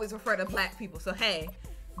urban, they always refer to black people. So hey,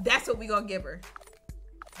 that's what we gonna give her.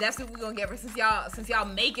 That's what we gonna give her. Since y'all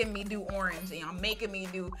making me do orange and y'all making me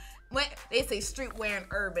do what they say streetwear and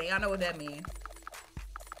urban. Y'all know what that means.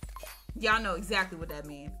 Y'all know exactly what that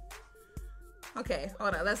means. Okay,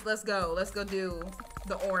 hold on. Let's go. Let's go do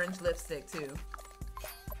the orange lipstick too.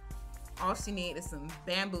 All she need is some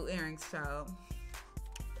bamboo earrings, child.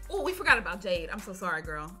 Oh, we forgot about Jade. I'm so sorry,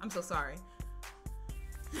 girl. I'm so sorry.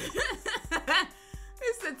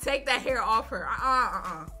 It's to take that hair off her.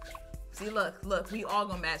 See, look. We all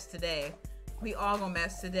gonna match today. We all gonna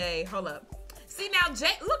match today. Hold up. See now,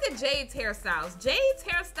 Jade. Look at Jade's hairstyles. Jade's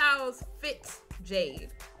hairstyles fits Jade.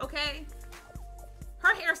 Okay.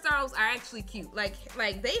 Her hairstyles are actually cute. Like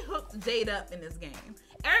they hooked Jade up in this game.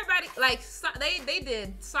 Everybody they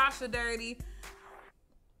did Sasha dirty.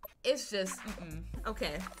 It's just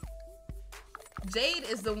okay. Jade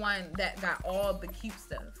is the one that got all the cute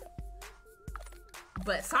stuff,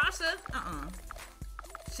 but Sasha,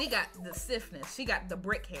 she got the stiffness. She got the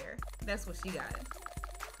brick hair. That's what she got.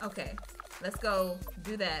 Okay, let's go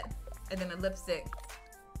do that, and then the lipstick.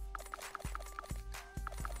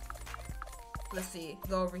 Let's see.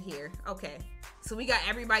 Go over here. Okay, so we got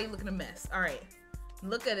everybody looking a mess. All right,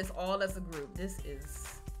 look at us all as a group. This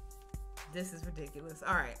is ridiculous.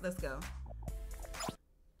 All right, let's go.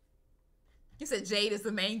 You said Jade is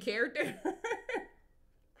the main character?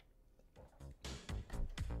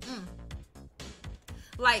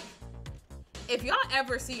 Like, if y'all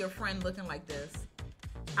ever see your friend looking like this,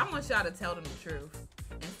 I want y'all to tell them the truth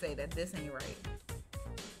and say that this ain't right.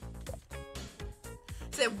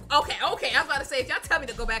 Said, okay. I was about to say, if y'all tell me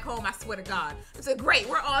to go back home, I swear to God. I said, great,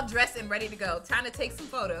 we're all dressed and ready to go. Time to take some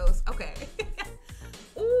photos. Okay.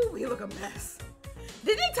 Ooh, we look a mess.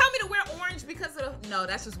 Did they tell me to wear orange because of the... No,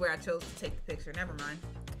 that's just where I chose to take the picture. Never mind.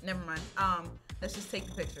 Let's just take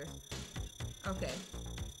the picture. Okay.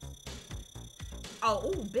 Oh,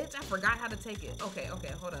 ooh, bitch, I forgot how to take it. Okay,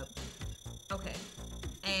 hold up. Okay.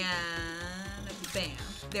 And bam.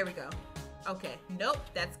 There we go. Okay. Nope,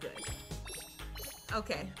 that's good.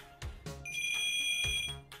 Okay.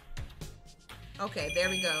 Okay, there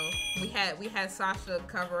we go. We had Sasha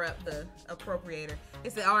cover up the appropriator. They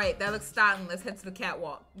said, all right, that looks stunning. Let's head to the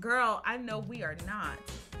catwalk. Girl, I know we are not.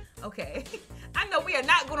 Okay. I know we are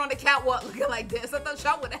not going on the catwalk looking like this. I thought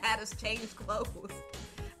y'all would have had us change clothes.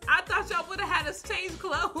 I thought y'all would have had us change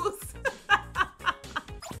clothes.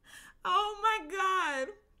 Oh my God.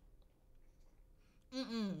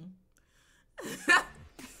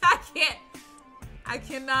 I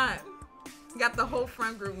cannot. Got the whole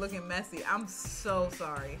front group looking messy. I'm so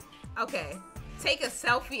sorry. Okay. Take a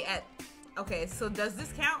selfie at... Okay, so does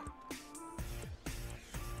this count?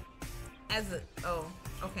 As a... Oh,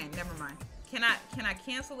 okay, never mind. Can I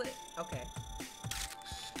cancel it? Okay.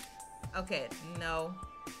 Okay, no.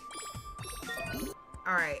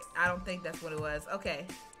 Alright, I don't think that's what it was. Okay.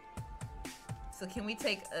 So can we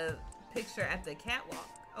take a picture at the catwalk?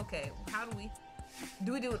 Okay, how do we...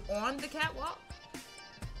 Do we do it on the catwalk?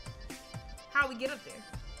 How do we get up there?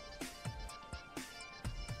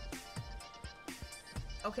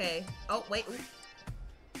 Okay. Oh, wait. Ooh.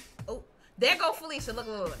 Oh, there go Felicia. Look,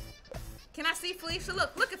 look, look. Can I see Felicia?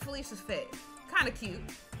 Look at Felicia's face. Kind of cute.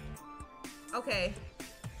 Okay.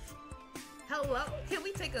 Hello? Can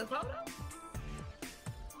we take a photo?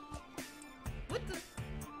 What the?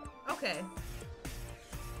 Okay.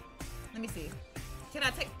 Let me see. Can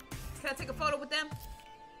I take a photo with them?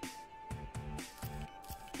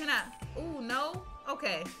 Can I? Ooh, no?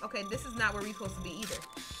 Okay. Okay, this is not where we're supposed to be either.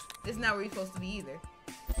 This is not where we're supposed to be either.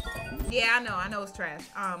 Yeah, I know it's trash.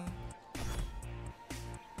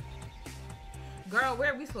 Girl,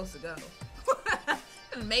 where are we supposed to go?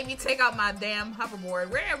 Maybe take out my damn hoverboard.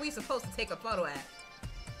 Where are we supposed to take a photo at?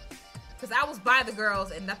 Because I was by the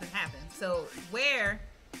girls and nothing happened. So where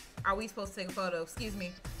are we supposed to take a photo? Excuse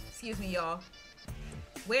me, y'all.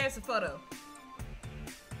 Where's the photo?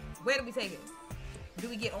 Where do we take it? Do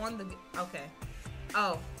we get on the... Okay.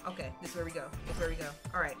 Oh, okay. This is where we go. This is where we go.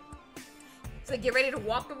 All right. So get ready to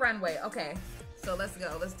walk the runway. Okay. So let's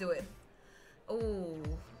go. Let's do it. Ooh.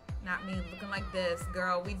 Not me looking like this.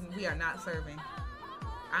 Girl, we are not serving.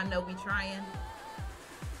 I know we trying.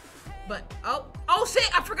 But, oh shit.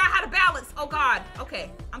 I forgot how to balance. Oh, God.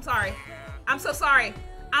 Okay. I'm sorry. I'm so sorry.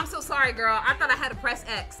 I'm so sorry, girl. I thought I had to press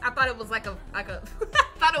X. I thought it was like a I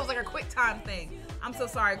thought it was like a quick time thing. I'm so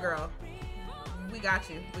sorry, girl. We got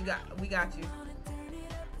you. We got you.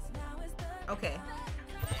 Okay.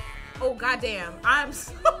 Oh, goddamn. I'm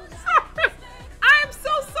so sorry. I'm so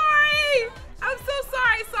sorry. I'm so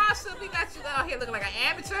sorry, Sasha. We got you out here looking like an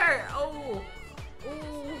amateur. Oh.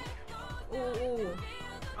 Ooh. Ooh.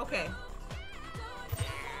 Okay.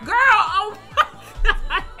 Girl, oh my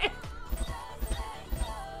God.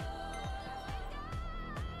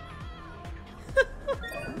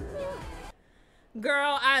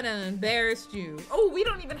 Girl, I done embarrassed you. Oh, we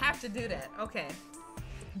don't even have to do that. Okay.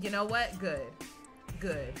 You know what? Good.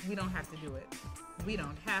 Good. We don't have to do it. We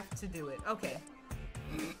don't have to do it. Okay.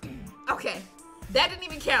 Okay. That didn't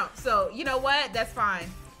even count. So, you know what? That's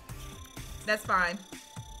fine. That's fine.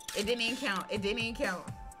 It didn't even count. It didn't even count.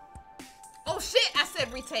 Oh, shit. I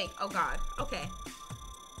said retake. Oh, God. Okay.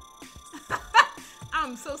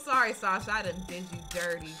 I'm so sorry, Sasha. I done did you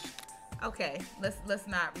dirty. Okay, let's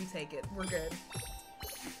not retake it. We're good.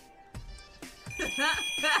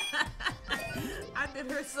 I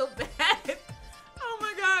did her so bad. Oh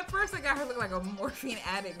my God. First I got her look like a morphine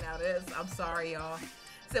addict. Now this. I'm sorry, y'all.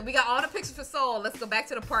 So we got all the pictures for Soul. Let's go back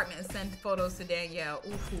to the apartment and send photos to Danielle.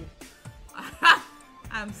 Ooh.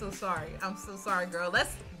 I'm so sorry. I'm so sorry, girl.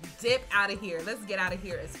 Let's dip out of here. Let's get out of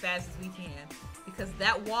here as fast as we can. Because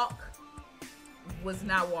that walk was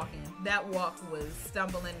not walking. That walk was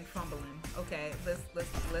stumbling and fumbling. Okay,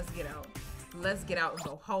 let's get out. Let's get out and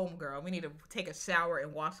go home, girl. We need to take a shower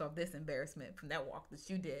and wash off this embarrassment from that walk that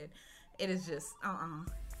you did. It is just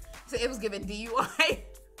So it was given DUI.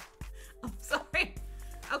 I'm sorry.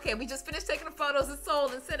 Okay, we just finished taking the photos of Soul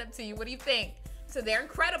and sent them to you. What do you think? So they're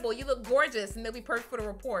incredible. You look gorgeous and they'll be perfect for the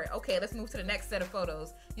report. Okay, let's move to the next set of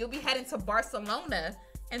photos. You'll be heading to Barcelona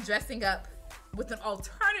and dressing up with an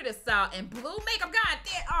alternative style and blue makeup. God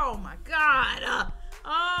damn. Oh my God.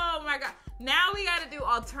 Oh my God. Now we gotta do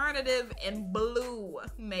alternative and blue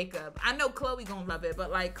makeup. I know Chloe gonna love it, but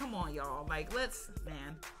like, come on, y'all. Like,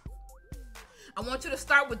 man. I want you to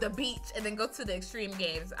start with the beach and then go to the extreme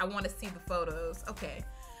games. I want to see the photos. Okay.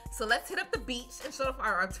 So let's hit up the beach and show off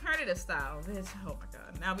our alternative style. Bitch, oh my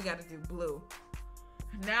God. Now we gotta do blue.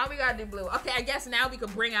 Now we gotta do blue. Okay, I guess now we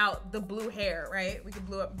could bring out the blue hair, right? We could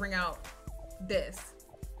bring out this.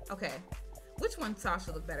 Okay. Which one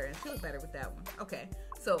Sasha look better in? She look better with that one. Okay,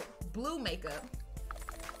 so blue makeup.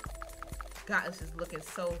 God, it's just looking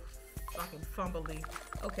so fucking fumbly.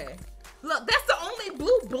 Okay, look, that's the only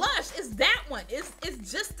blue blush. Is that one? It's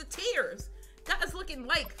just the tears. God, it's looking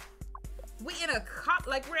like we're in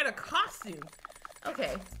a costume.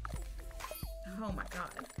 Okay. Oh my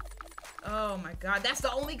god. Oh my god. That's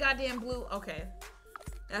the only goddamn blue. Okay.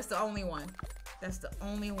 That's the only one. That's the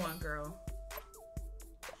only one, girl.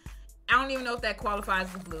 I don't even know if that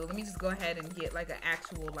qualifies as blue. Let me just go ahead and get like an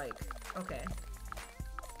actual like, okay.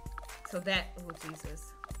 So that, oh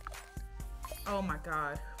Jesus. Oh my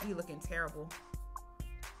god. We looking terrible.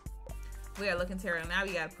 We are looking terrible. Now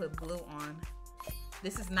we gotta put blue on.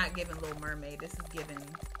 This is not giving Little Mermaid. This is giving...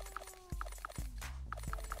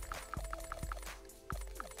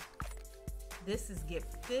 This is...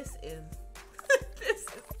 this is...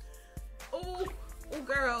 Oh,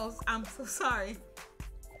 girls. I'm so sorry.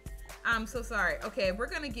 I'm so sorry. Okay, we're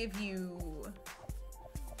gonna give you...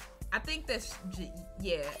 I think that's...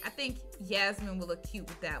 Yeah, I think Yasmin will look cute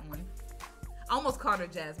with that one. I almost called her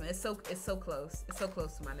Jasmine. It's so close. It's so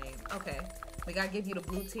close to my name. Okay. We gotta give you the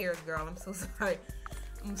blue tears, girl. I'm so sorry.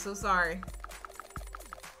 I'm so sorry.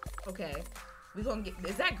 Okay. We gonna get...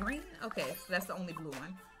 Is that green? Okay, so that's the only blue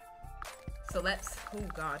one. So let's... Oh,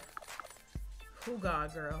 God. Oh,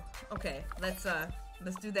 God, girl. Okay, let's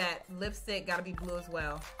do that. Lipstick gotta be blue as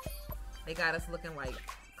well. They got us looking like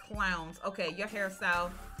clowns. Okay, your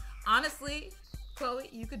hairstyle. Honestly, Chloe,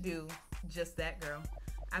 you could do just that, girl.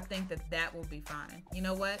 I think that will be fine. You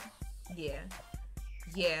know what? Yeah.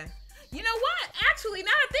 Yeah. You know what? Actually,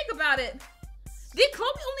 now I think about it, did Chloe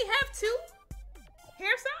only have 2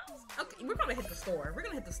 hairstyles? Okay, we're gonna hit the store. We're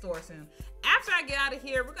gonna hit the store soon. After I get out of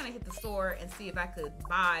here, we're gonna hit the store and see if I could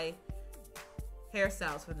buy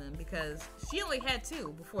hairstyles for them, because she only had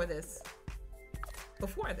 2 before this.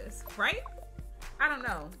 Before this, right? I don't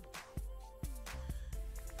know.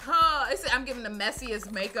 I'm giving the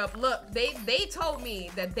messiest makeup. Look, they told me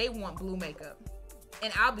that they want blue makeup.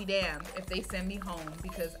 And I'll be damned if they send me home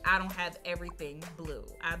because I don't have everything blue.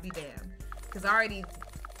 I'll be damned. Because I already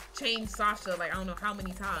changed Sasha like I don't know how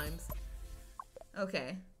many times.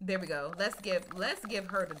 Okay, there we go. Let's give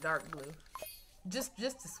her the dark blue. Just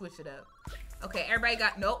to switch it up. Okay, everybody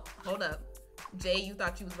got... Nope, hold up. Jay, you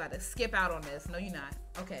thought you was about to skip out on this. No, you're not.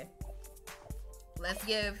 Okay. Let's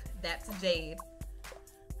give that to Jade.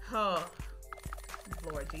 Oh,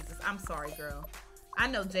 Lord Jesus. I'm sorry, girl. I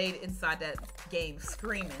know Jade inside that game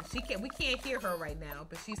screaming. We can't hear her right now,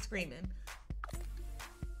 but she's screaming.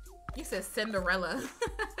 You said Cinderella.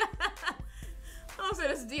 Oh, so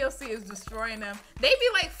this DLC is destroying them. They be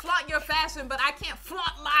like, flaunt your fashion, but I can't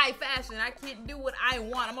flaunt my fashion. I can't do what I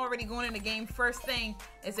want. I'm already going in the game. First thing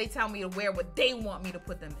is they tell me to wear what they want me to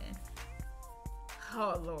put them in.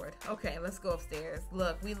 Oh, Lord. Okay, let's go upstairs.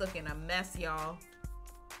 Look, we looking a mess, y'all.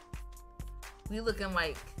 We looking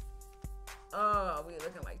like... Oh, we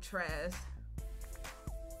looking like trash.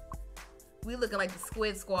 We looking like the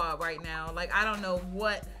Squid Squad right now. Like, I don't know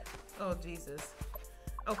what... Oh, Jesus.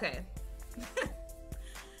 Okay.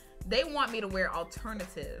 They want me to wear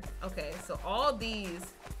alternative. Okay, so all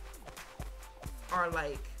these are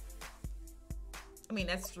like... I mean,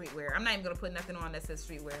 that's streetwear. I'm not even going to put nothing on that says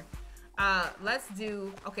streetwear. Let's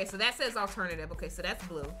do... Okay, so that says alternative. Okay, so that's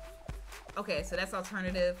blue. Okay, so that's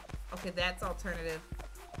alternative. Okay, that's alternative.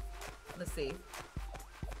 Let's see.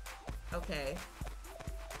 Okay.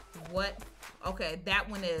 What? Okay, that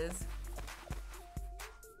one is...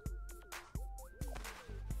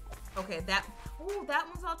 Okay, that... Ooh, that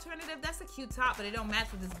one's alternative. That's a cute top, but it don't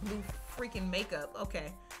match with this blue freaking makeup.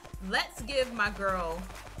 Okay. Let's give my girl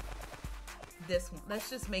this one. Let's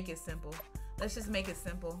just make it simple. Let's just make it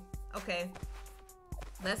simple. Okay.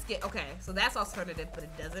 Let's get... Okay, so that's alternative, but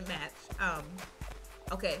it doesn't match.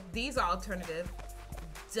 Okay, these are alternative.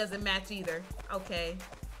 Doesn't match either. Okay.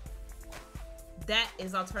 That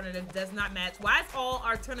is alternative. Does not match. Why is all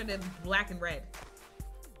alternative black and red?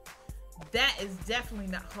 That is definitely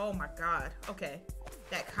not... Oh, my God. Okay.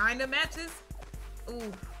 That kind of matches.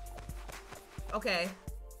 Ooh. Okay.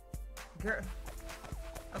 Girl.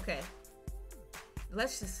 Okay.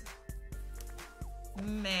 Let's just...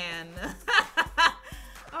 Man.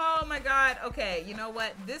 Oh, my God. Okay. You know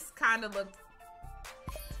what? This kind of looked...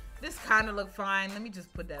 This kind of looked fine. Let me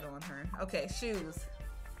just put that on her. Okay. Shoes.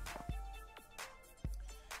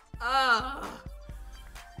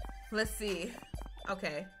 Let's see.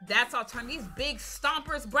 Okay, that's alternative. These big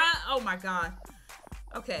stompers, bruh. Oh my God.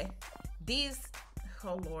 Okay, these.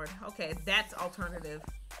 Oh Lord. Okay, that's alternative.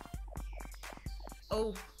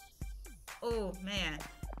 Oh. Oh man.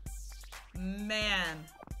 Man.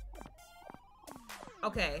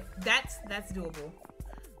 Okay, that's doable.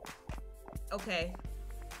 Okay.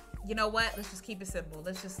 You know what? Let's just keep it simple.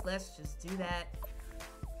 Let's just do that.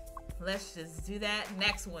 Let's just do that.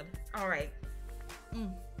 Next one. All right.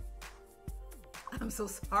 I'm so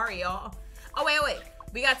sorry, y'all. Oh, wait.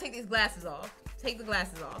 We gotta take these glasses off. Take the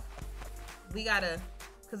glasses off. We gotta,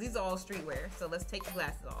 because these are all streetwear. So let's take the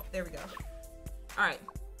glasses off. There we go. All right.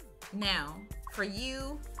 Now, for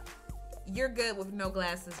you, you're good with no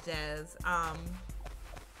glasses, Jazz.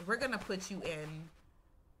 We're gonna put you in.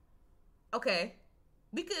 Okay.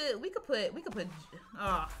 We could put,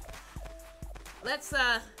 let's,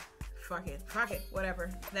 fuck it,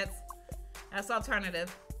 whatever. That's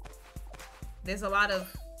alternative. There's a lot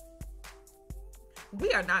of,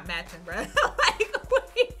 we are not matching, bro. Like,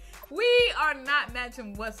 we are not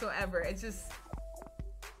matching whatsoever. It's just,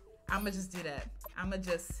 I'ma just do that. I'ma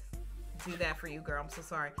just do that for you, girl. I'm so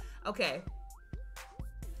sorry. Okay.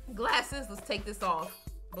 Glasses, let's take this off.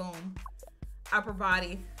 Boom. Upper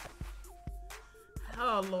body.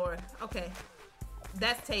 Oh, Lord. Okay.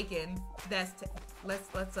 That's taken. Let's,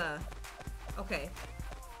 okay.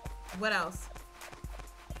 What else?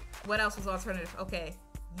 What else was alternative? Okay.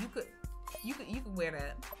 You could wear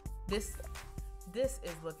that. This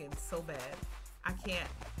is looking so bad. I can't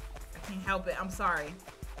help it. I'm sorry.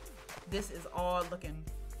 This is all looking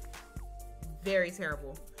very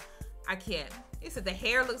terrible. I can't. You said the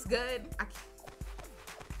hair looks good. I can't.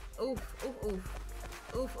 Oof.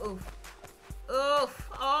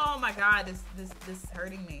 Oh my God, this is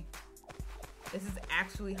hurting me. This is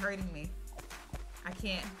actually hurting me. I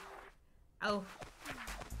can't. Oh.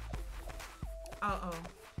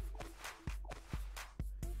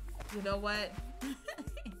 You know what?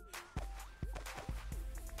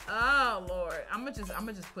 Oh Lord, I'ma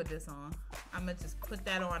just put this on. I'ma just put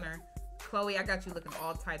that on her. Chloe, I got you looking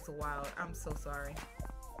all types of wild. I'm so sorry.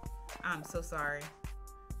 I'm so sorry.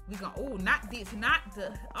 We gonna, oh, not these, not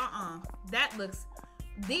the, that looks,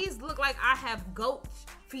 these look like I have goat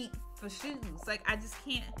feet for shoes. Like, I just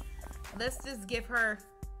can't. Let's just give her,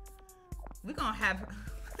 we gonna have,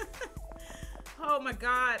 oh my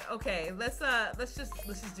God. Okay, let's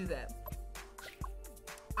just do that.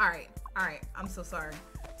 All right. I'm so sorry.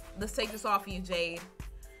 Let's take this off of you, Jade.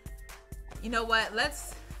 You know what?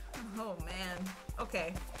 Let's, oh man.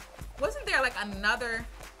 Okay. Wasn't there like another,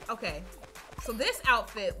 okay. So this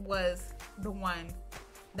outfit was the one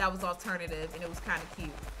that was alternative and it was kind of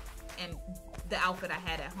cute. And the outfit I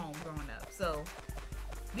had at home growing up. So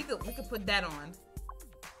we could put that on.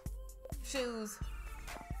 Shoes,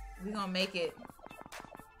 we're gonna make it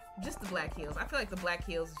just the black heels. I feel like the black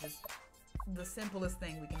heels is just the simplest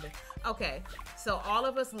thing we can do. Okay, so all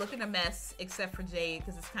of us looking a mess except for Jade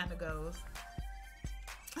because it's kind of goes.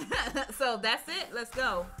 So that's it. Let's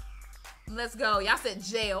go. Y'all said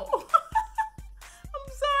jail.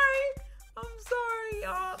 I'm sorry,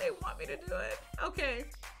 y'all. They want me to do it. Okay,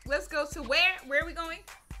 let's go to where are we going?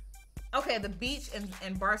 Okay, the beach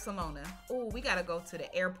in Barcelona. Oh, we gotta go to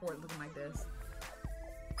the airport looking like this.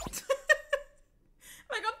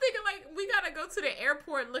 Like, I'm thinking, like, we gotta go to the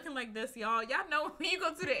airport looking like this, y'all. Y'all know when you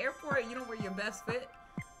go to the airport, you don't wear your best fit.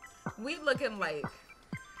 We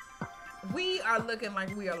are looking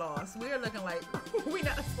like we are lost. We are looking like we're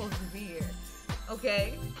not supposed to be here.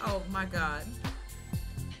 Okay? Oh my God.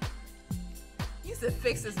 You said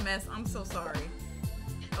fix this mess. I'm so sorry.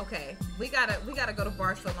 Okay, we gotta go to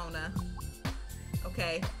Barcelona.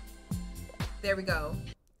 Okay, there we go.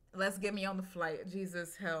 Let's get me on the flight.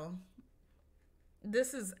 Jesus, hell.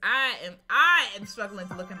 This is, I am struggling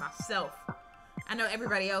to look at myself. I know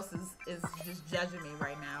everybody else is just judging me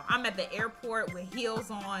right now. I'm at the airport with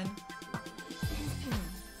heels on.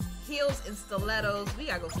 Heels and stilettos. We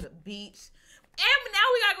gotta go to the beach. And now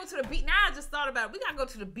we gotta go to the beach. Now I just thought about it. We gotta go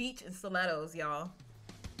to the beach in stilettos, y'all.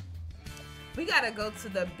 We gotta go to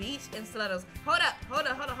the beach in stilettos. Hold up.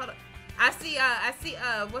 I see,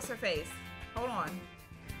 what's her face? Hold on.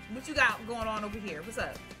 What you got going on over here? What's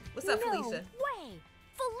up? What's up, Felicia? No way!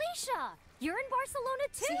 Felicia! You're in Barcelona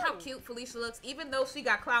too! See how cute Felicia looks? Even though she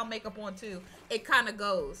got clown makeup on too, it kind of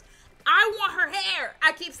goes. I want her hair!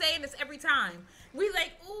 I keep saying this every time. We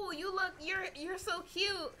like, ooh, you're so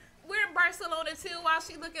cute. We're in Barcelona too, while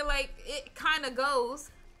she looking like it kind of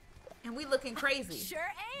goes. And we looking crazy. Sure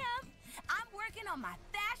am! I'm working on my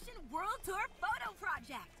Fashion World Tour photo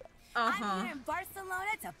project. Uh-huh. I'm here in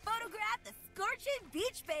Barcelona to photograph the scorching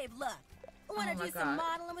beach babe look. Wanna do some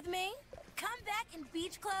modeling with me? Come back in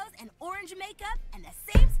beach clothes and orange makeup and the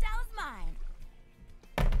same style as mine.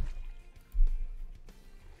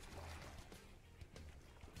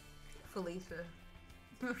 Felicia.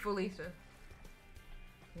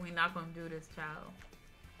 We not gonna do this, child.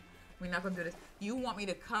 We're not gonna do this. You want me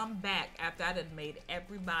to come back after I done made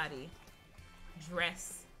everybody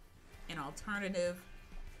dress in alternative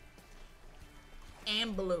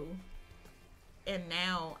and blue, and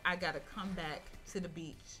now I gotta come back to the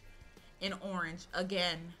beach in orange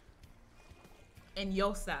again in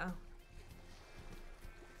your style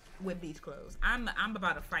with beach clothes. I'm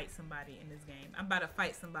about to fight somebody in this game. I'm about to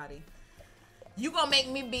fight somebody. You gonna make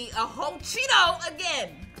me be a whole Cheeto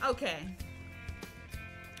again? Okay.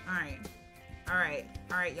 All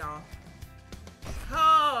right, y'all.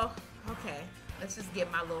 Oh, okay. Let's just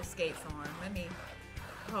get my little skates on. Let me.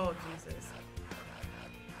 Oh Jesus.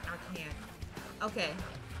 I can't. Okay.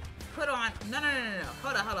 Put on. No.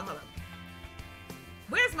 Hold up.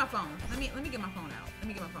 Where's my phone? Let me get my phone out.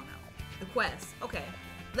 The quest. Okay.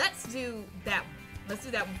 Let's do that one. Let's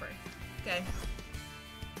do that one first. Okay.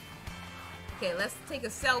 Okay, let's take a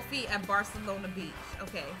selfie at Barcelona Beach.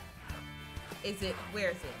 Okay.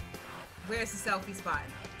 Where is it? Where's the selfie spot?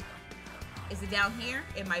 Is it down here?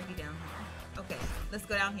 It might be down here. Okay, let's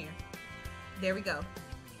go down here. There we go.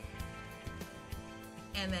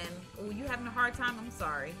 And then, oh, you having a hard time? I'm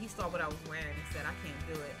sorry. He saw what I was wearing and said I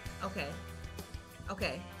can't do it.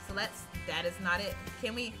 Okay, so that is not it.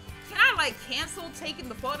 Can I like cancel taking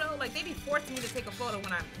the photo? Like they be forcing me to take a photo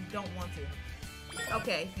when I don't want to.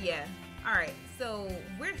 Okay, yeah. All right, so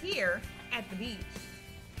we're here at the beach.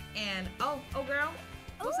 And, oh girl,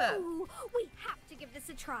 what's up? We have to give this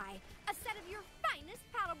a try. A set of your finest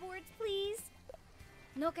paddleboards, please.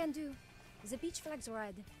 No can do. The beach flag's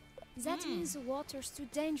red. That means the water's too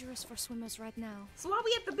dangerous for swimmers right now. So why are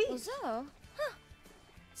we at the beach? Oh, huh.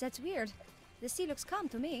 That's weird. The sea looks calm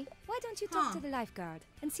to me. Why don't you talk to the lifeguard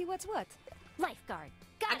and see what's what? Lifeguard.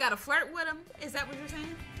 I gotta flirt with him? Is that what you're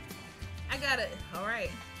saying? All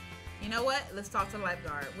right. You know what? Let's talk to the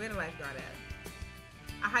lifeguard. Where the lifeguard at?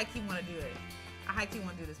 I high-key want to do it. I high-key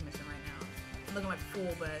want to do this mission right now. I'm looking like a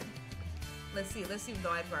fool, but let's see what the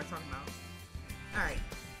lifeguard's talking about. All right.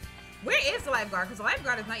 Where is the lifeguard? Because the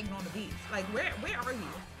lifeguard is not even on the beach. Like, where are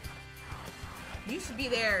you? You should be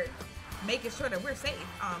there making sure that we're safe.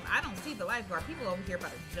 I don't see the lifeguard. People over here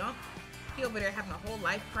about to jump. He over there having a whole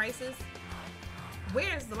life crisis.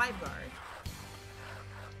 Where's the lifeguard?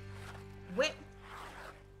 Where?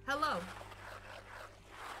 Hello.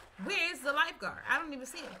 Where is the lifeguard? I don't even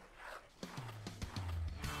see it.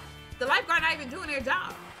 The lifeguard not even doing their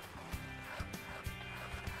job.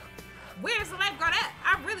 Where's the lifeguard at?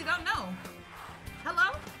 I really don't know.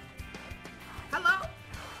 Hello? Hello?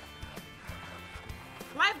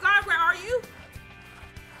 Lifeguard, where are you?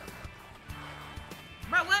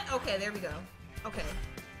 Bro, what? Okay, there we go. Okay.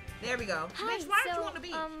 There we go. Hi, Bitch, why aren't you on the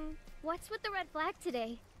beach? What's with the red flag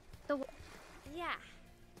today? Yeah,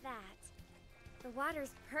 that. The water's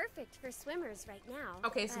perfect for swimmers right now.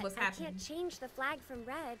 Okay, so what's happening? I can't change the flag from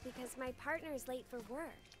red because my partner's late for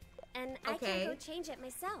work. And I Okay. can't go change it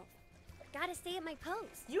myself. Gotta stay at my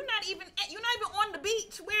post. You're not even on the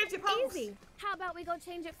beach. Where's your post? Easy. How about we go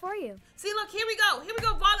change it for you? See, look, here we go. Here we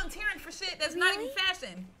go volunteering for shit that's not even Really?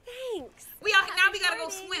 fashion. Thanks. Now we gotta go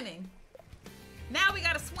Happy swimming. Now we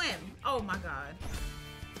gotta swim. Oh my god.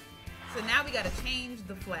 So now we gotta change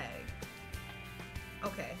the flag.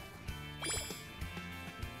 Okay.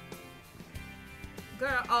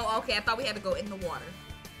 Girl, oh, okay. I thought we had to go in the water.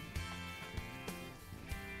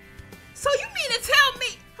 So you mean to tell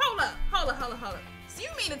me, hold up. So you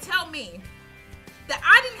mean to tell me that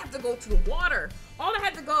I didn't have to go to the water. All I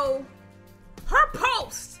had to go, her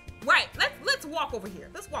post. Right, let's walk over here.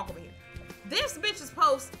 Let's walk over here. This bitch's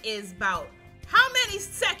post is about how many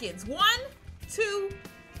seconds? 1, 2,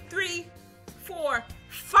 3, 4,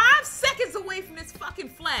 5 seconds away from this fucking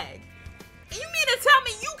flag. And you mean to tell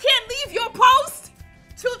me you can't leave your post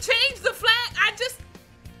to change the flag?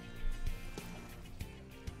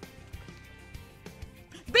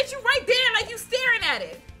 Bitch, you right there like you staring at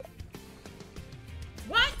it.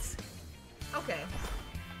 What? Okay.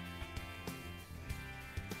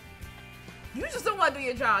 You just don't want to do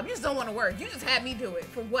your job. You just don't want to work. You just had me do it.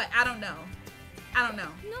 For what? I don't know.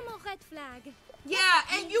 No more red flag. Yeah,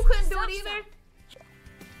 and you couldn't do it either?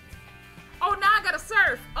 Oh, now I gotta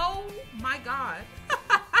surf. Oh my god.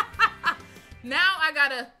 Now I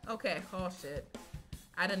gotta, okay, oh shit.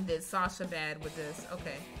 I done did Sasha bad with this.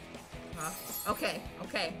 Okay.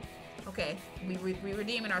 Okay. We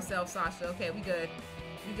redeeming ourselves, Sasha. Okay, we good.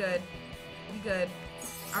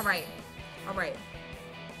 All right.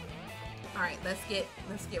 Let's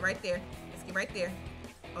get right there.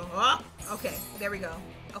 Oh, okay. There we go.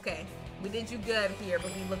 Okay. We did you good here,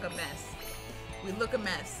 but we look a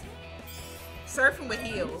mess. Surfing with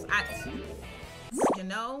heels.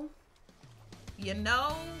 You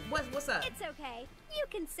know what's up? It's okay. You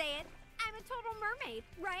can say it. I'm a total mermaid,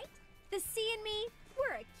 right? The sea and me,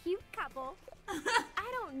 we're a cute couple.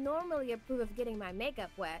 I don't normally approve of getting my makeup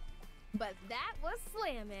wet, but that was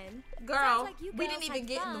slamming. Girl, like you we girls didn't even had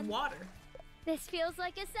get in fun. the water. This feels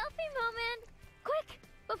like a selfie moment. Quick,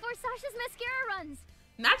 before Sasha's mascara runs.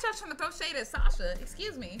 Not y'all trying to throw shade at Sasha.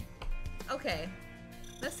 Excuse me. Okay,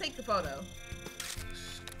 let's take the photo.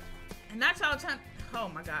 And not y'all trying. Oh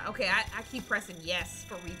my god. Okay, I keep pressing yes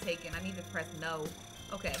for retaking. I need to press no.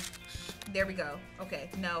 Okay, there we go. Okay,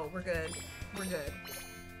 no, we're good. We're good.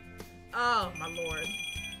 Oh my lord.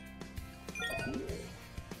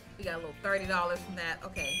 We got a little $30 from that.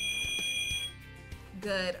 Okay.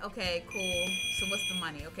 Good. Okay, cool. So what's the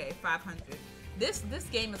money? Okay, 500. This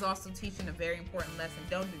game is also teaching a very important lesson.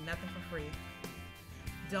 Don't do nothing for free.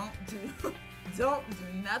 Don't do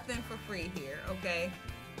nothing for free here, okay?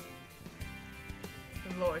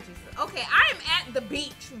 Lord Jesus. Okay, I am at the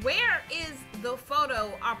beach. Where is the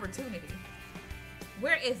photo opportunity?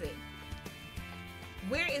 Where is it?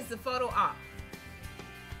 Where is the photo op?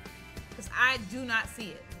 Because I do not see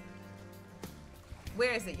it.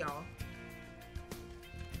 Where is it, y'all?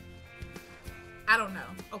 I don't know.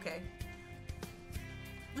 Okay.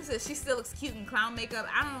 Listen, she still looks cute in clown makeup.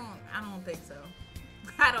 I don't think so.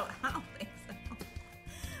 I don't think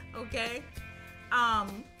so. Okay.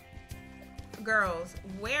 Girls,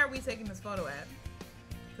 where are we taking this photo at?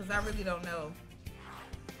 Because I really don't know.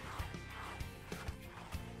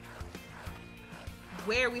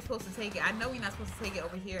 Where are we supposed to take it? I know we're not supposed to take it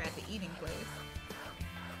over here at the eating place.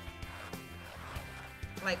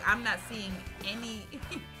 Like, I'm not seeing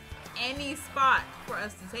any spot for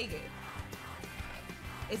us to take it.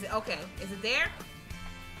 Is it okay? Is it there?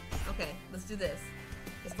 Okay, let's do this.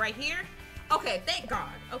 It's right here? Okay, thank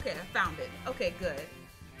God. Okay, I found it. Okay, good.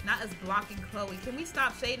 Not us blocking Chloe. Can we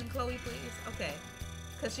stop shading Chloe, please? Okay.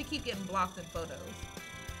 Because she keep getting blocked in photos.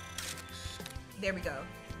 There we go.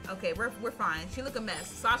 Okay, we're fine. She look a mess.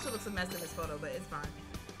 Sasha looks a mess in this photo, but it's fine.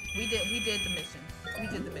 We did the mission. We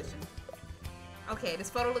did the mission. Okay, this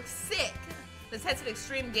photo looks sick. Let's head to the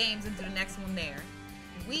extreme games and do the next one there.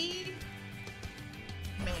 Man,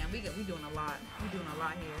 we doing a lot. We doing a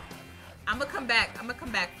lot here. I'm gonna come back,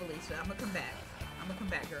 Felicia. I'm gonna come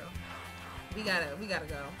back, girl. We gotta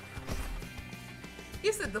go.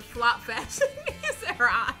 You said the flop fashion. You said her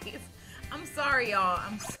eyes. I'm sorry, y'all.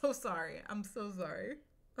 I'm so sorry.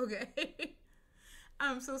 Okay.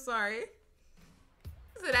 I'm so sorry.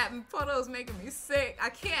 You said that photo's making me sick. I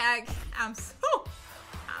can't. I'm so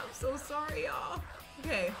sorry, y'all.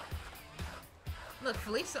 Okay. Look,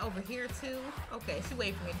 Felicia over here too. Okay, she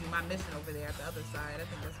waiting for me to do my mission over there at the other side. I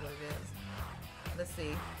think that's what it is. Let's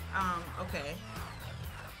see. Okay.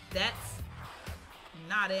 That's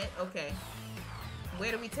not it. Okay.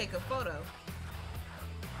 Where do we take a photo?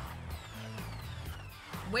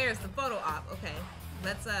 Where's the photo op? Okay.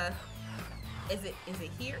 Let's is it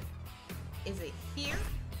here? Is it here?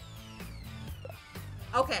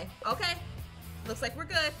 Okay. Okay. Looks like we're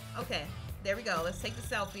good. Okay. There we go. Let's take the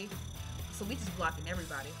selfie. So we just blocking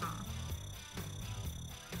everybody, huh?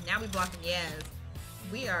 Now we blocking Yaz.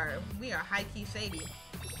 We are high-key shady.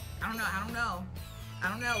 I don't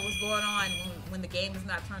know what's going on when the game is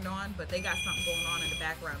not turned on, but they got something going on in the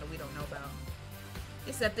background that we don't know about.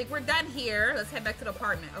 I think we're done here. Let's head back to the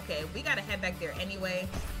apartment. Okay, we gotta head back there anyway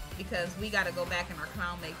because we gotta go back in our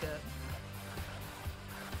clown makeup.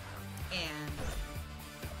 And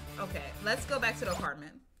okay, let's go back to the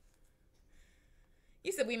apartment.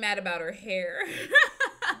 You said we mad about her hair.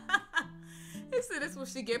 He said this is what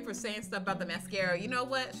she get for saying stuff about the mascara. You know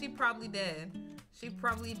what? She probably did. She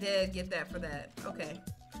probably did get that for that. Okay.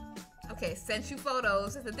 Okay, sent you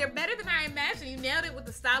photos. It said, they're better than I imagined. You nailed it with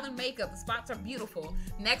the style and makeup. The spots are beautiful.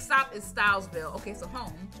 Next stop is Stylesville. Okay, so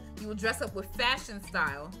home. You will dress up with fashion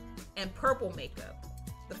style and purple makeup.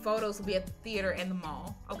 The photos will be at the theater and the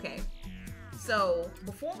mall. Okay. So,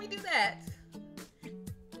 before we do that,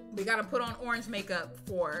 we gotta put on orange makeup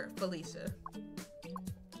for Felicia.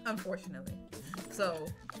 Unfortunately. So,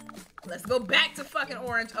 let's go back to fucking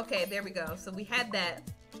orange. Okay, there we go. So we had that.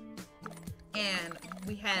 And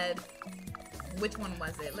we had, which one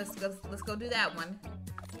was it? Let's go do that one.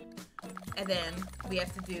 And then we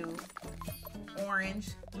have to do orange,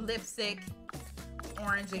 lipstick,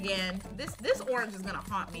 orange again. This orange is gonna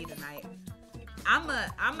haunt me tonight.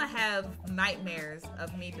 I'ma have nightmares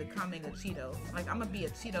of me becoming a Cheeto. Like, I'm gonna be a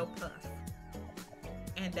Cheeto puff.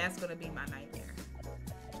 And that's gonna be my nightmare.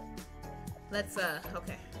 Let's,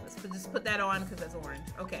 okay. Let's just put that on because that's orange.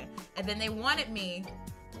 Okay. And then they wanted me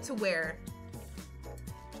to wear,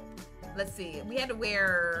 let's see. We had to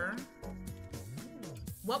wear,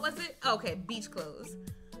 What was it? Oh, okay, beach clothes.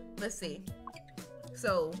 Let's see.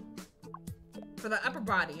 So, for the upper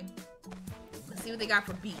body, let's see what they got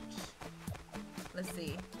for beach. Let's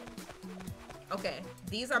see. Okay,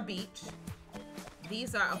 these are beach.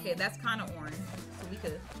 These are, okay, that's kind of orange. So we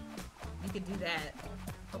could do that.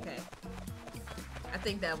 Okay. I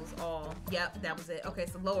think that was all. Yep, that was it. Okay,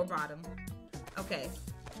 so lower bottom. Okay.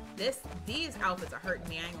 These outfits are hurting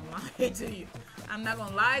me. I ain't gonna lie to you. I'm not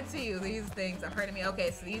gonna lie to you. These things are hurting me.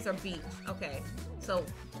 Okay, so these are beach. Okay, so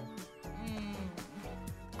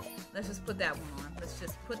let's just put that one on. Let's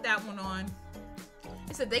just put that one on.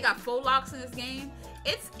 He said they got faux locks in this game.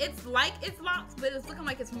 It's like it's locks, but it's looking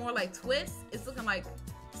like it's more like twists. It's looking like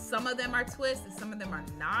some of them are twists and some of them are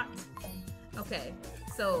not. Okay,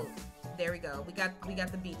 so there we go. We got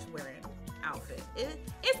the beach wearing outfit.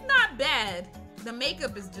 It's not bad. The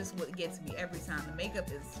makeup is just what gets me every time. The makeup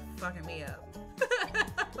is fucking me up.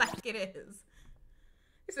 Like it is.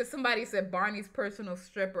 He said somebody said Barney's personal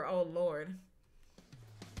stripper. Oh Lord.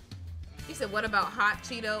 He said, what about hot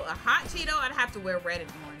Cheeto? A hot Cheeto? I'd have to wear red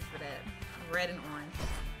and orange for that. Red and orange.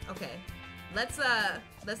 Okay. Let's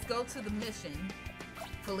go to the mission.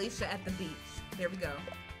 Felicia at the beach. There we go.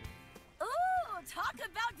 Ooh, talk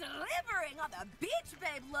about delivering on the beach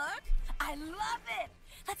babe look. I love it.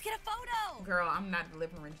 Let's get a photo. Girl, I'm not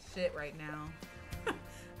delivering shit right now.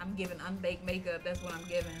 I'm giving unbaked makeup. That's what I'm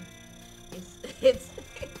giving. It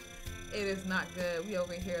is not good. We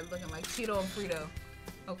over here looking like Cheeto and Frito.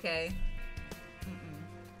 Okay.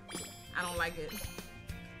 I don't like it.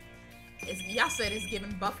 Y'all said it's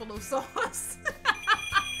giving buffalo sauce.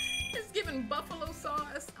 It's giving buffalo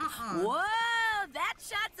sauce. Whoa, that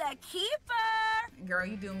shot's a keeper. Girl,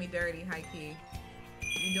 you doing me dirty, high key.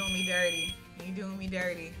 You doing me dirty. You doing me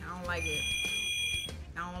dirty. I don't like it.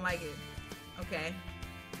 I don't like it. Okay.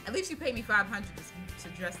 At least you pay me $500 to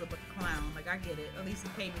dress up like a clown. Like, I get it. At least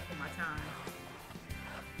you pay me for my time.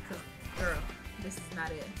 Because, girl, this is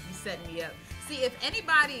not it. You setting me up. See, if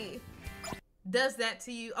anybody does that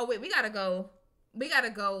to you. Oh, wait, we gotta go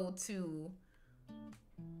to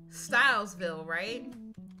Stylesville, right?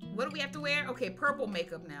 What do we have to wear? Okay, purple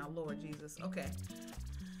makeup now. Lord Jesus. Okay.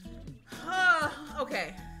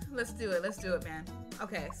 Okay. Let's do it. Let's do it, man.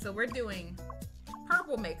 Okay, so we're doing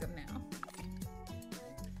purple makeup now.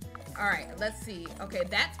 All right, let's see. Okay,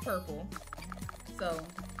 that's purple. So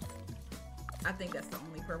I think that's the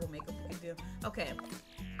only purple makeup we can do. Okay,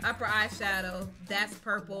 upper eyeshadow, that's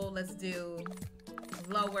purple. Let's do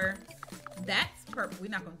lower. That's purple. We're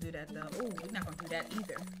not gonna do that though. Oh, we're not gonna do that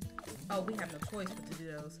either. Oh, we have no choice but to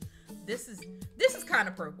do those. This is kind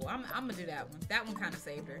of purple. I'm gonna do that one. That one kind of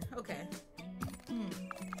saved her. Okay.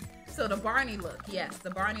 So the Barney look, yes, the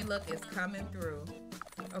Barney look is coming through.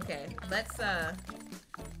 Okay, let's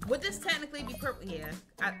would this technically be purple? Yeah,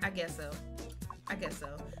 I guess so. I guess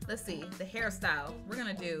so. Let's see the hairstyle. We're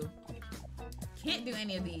gonna do. Can't do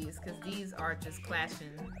any of these because these are just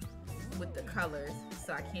clashing with the colors,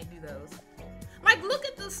 so I can't do those. Like, look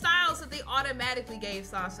at the styles that they automatically gave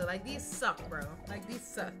Sasha. Like, these suck, bro. Like, these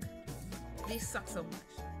suck. These suck so much.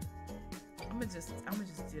 I'm gonna just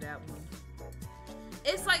do that one.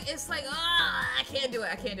 It's like, I can't do it.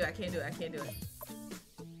 I can't do it. I can't do it. I can't do it.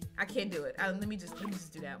 I can't do it. Let me just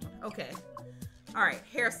do that one. Okay. All right.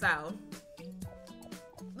 Hairstyle.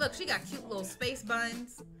 Look, she got cute little space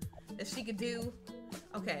buns that she could do.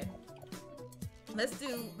 Okay. Let's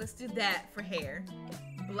do that for hair.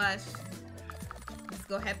 Blush. Let's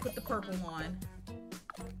go ahead and put the purple on.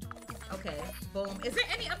 Okay. Boom. Is there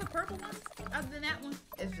any other purple ones other than that one?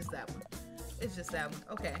 It's just that one. It's just that one.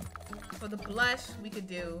 Okay. For the blush, we could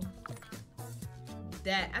do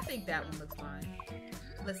that. I think that one looks fine.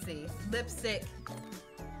 Let's see. Lipstick.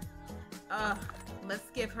 Let's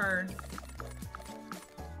give her.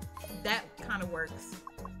 That kind of works.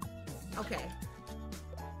 Okay.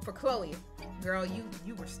 For Chloe, girl,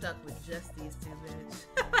 you were stuck with just these two,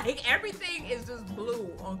 bitch. Like, everything is just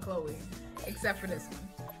blue on Chloe, except for this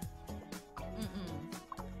one.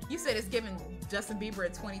 You said it's giving Justin Bieber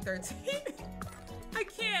in 2013. I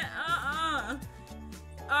can't.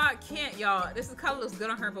 I can't, y'all. This color looks good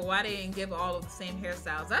on her, but why they didn't give all of the same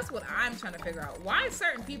hairstyles? That's what I'm trying to figure out. Why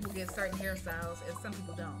certain people get certain hairstyles and some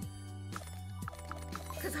people don't?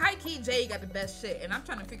 Because high key Jay got the best shit, and I'm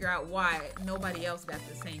trying to figure out why nobody else got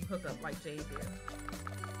the same hookup like Jay did.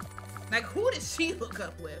 Like, who did she hook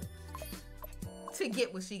up with to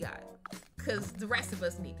get what she got? Because the rest of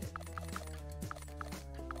us need it.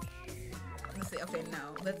 Let's see. Okay,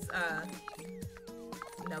 no. Let's,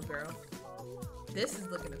 no, girl. This is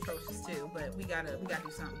looking atrocious too, but we gotta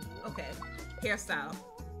do something. Okay, hairstyle.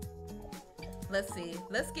 Let's see.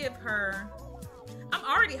 Let's give her. I'm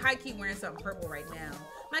already high key wearing something purple right now.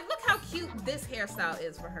 Like, look how cute this hairstyle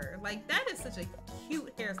is for her. Like, that is such a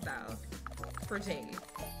cute hairstyle for Jade.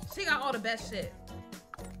 She got all the best shit.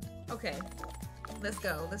 Okay, let's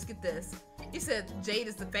go. Let's get this. You said Jade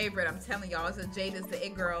is the favorite. I'm telling y'all, I said Jade is the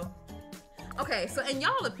it girl. Okay, so in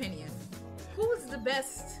y'all opinion, who is the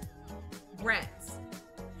best Bratz?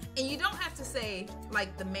 And you don't have to say,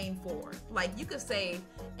 like, the main four. Like, you could say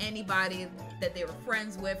anybody that they were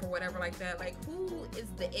friends with or whatever like that. Like, who is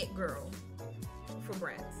the it girl for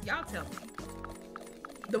Bratz? Y'all tell me.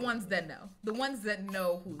 The ones that know. The ones that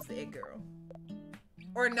know who's the it girl.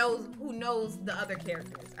 Or who knows the other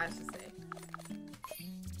characters, I should say.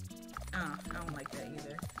 I don't like that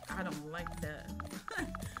either. I don't like that.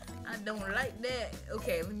 I don't like that.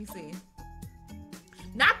 Okay, let me see.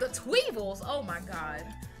 Not the Tweevils. Oh my god.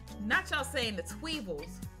 Not y'all saying the Tweevils.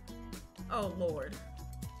 Oh lord.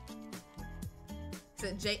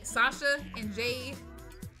 So Sasha and Jade,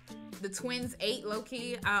 the twins ate low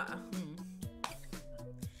key.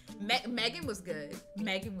 Megan was good.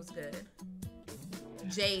 Megan was good.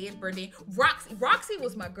 Jade, Berdine, Roxy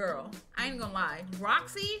was my girl. I ain't gonna lie.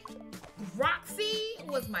 Roxy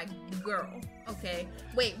was my girl. Okay.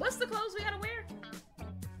 Wait, what's the clothes we gotta wear?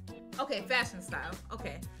 Okay, fashion style.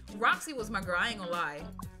 Okay. Roxy was my girl. I ain't gonna lie.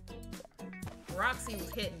 Roxy was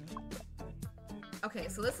hitting. Okay,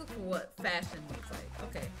 so let's look for what fashion looks like.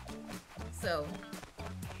 Okay. So,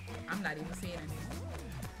 I'm not even seeing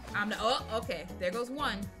any. Oh, okay. There goes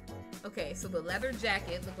one. Okay, so the leather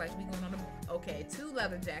jacket look like we going on a, okay, 2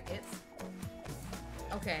 leather jackets.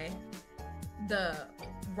 Okay. The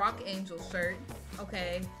Rock Angel shirt.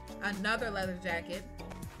 Okay. Another leather jacket.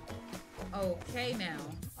 Okay now.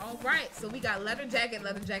 All right, so we got leather jacket,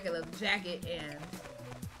 and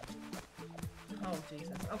oh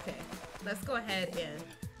Jesus. Okay, let's go ahead and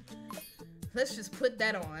let's just put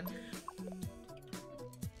that on.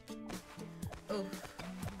 Oof.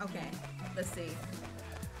 Okay, let's see.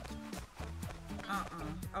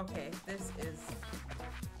 Okay, this is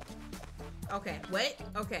okay. Wait.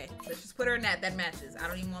 Okay, let's just put her in that. That matches. I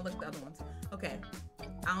don't even want to look at the other ones. Okay,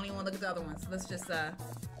 I don't even want to look at the other ones. Let's just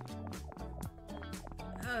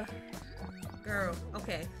girl.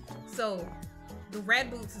 Okay, so the red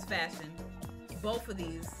boots is fashion. Both of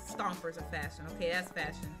these stompers are fashion. Okay, that's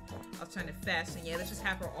fashion. Alternative fashion. Yeah, let's just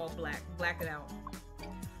have her all black. Black it out.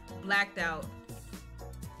 Blacked out.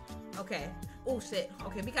 Okay. Oh shit.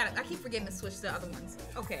 Okay, I keep forgetting to switch to other ones.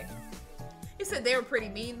 Okay. You said they were pretty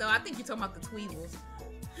mean though. I think you're talking about the Tweevils.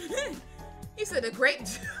 You said a grape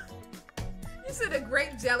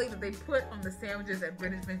jelly that they put on the sandwiches at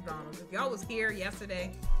British McDonald's. If y'all was here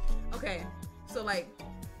yesterday. Okay, so like,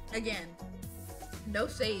 again, no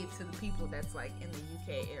shade to the people that's like in the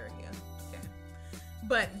UK area. Okay.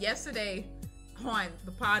 But yesterday on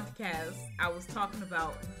the podcast, I was talking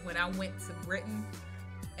about when I went to Britain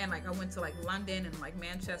and like I went to like London and like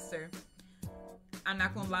Manchester. I'm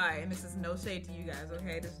not gonna lie, and this is no shade to you guys,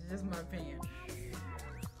 okay? This is just my opinion.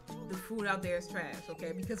 The food out there is trash,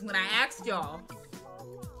 okay? Because when I asked y'all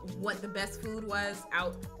what the best food was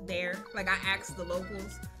out there, like I asked the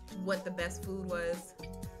locals what the best food was,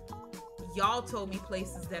 y'all told me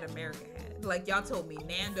places that America had. Like y'all told me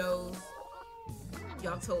Nando's,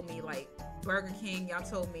 y'all told me like Burger King, y'all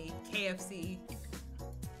told me KFC.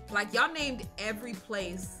 Like y'all named every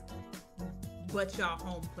place but y'all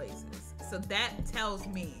home places. So that tells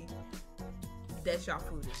me that y'all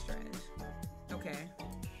food is trash. Okay.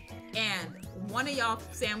 And one of y'all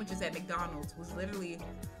sandwiches at McDonald's was literally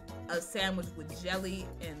a sandwich with jelly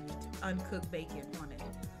and uncooked bacon on it.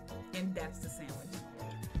 And that's the sandwich.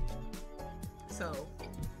 So,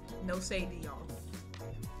 no shade to y'all.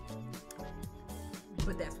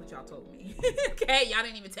 But that's what y'all told me. Okay, y'all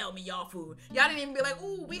didn't even tell me y'all food. Y'all didn't even be like,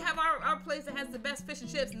 ooh, we have our place that has the best fish and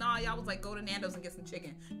chips. Nah, y'all was like, go to Nando's and get some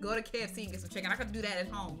chicken. Go to KFC and get some chicken. I could do that at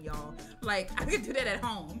home, y'all. Like, I could do that at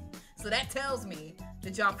home. So that tells me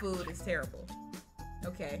that y'all food is terrible.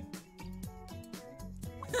 Okay.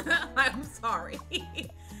 I'm sorry.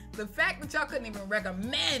 The fact that y'all couldn't even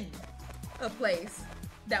recommend a place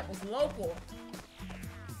that was local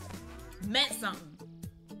meant something.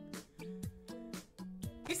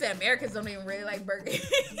 You said Americans don't even really like Burger King.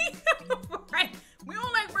 Right? We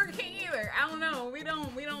don't like Burger King either. I don't know. We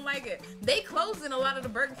don't like it. They closed in a lot of the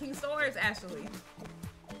Burger King stores, actually.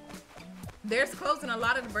 There's closing a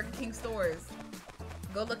lot of the Burger King stores.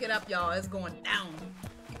 Go look it up, y'all. It's going down.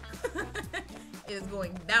 It's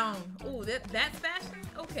going down. Ooh, that's fashion?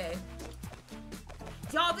 Okay.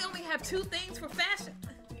 Y'all, they only have 2 things for fashion.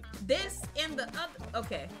 This and the other.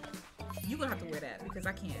 Okay. You're gonna have to wear that because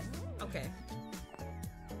I can't. Okay.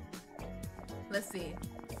 Let's see.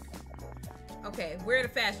 Okay, where are the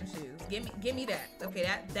fashion shoes? Give me that. Okay,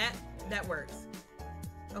 that works.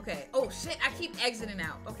 Okay. Oh shit, I keep exiting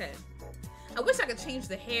out. Okay. I wish I could change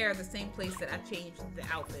the hair the same place that I changed the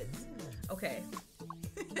outfits. Okay.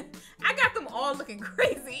 I got them all looking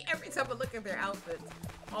crazy every time I look at their outfits.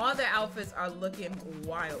 All their outfits are looking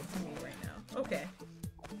wild to me right now. Okay.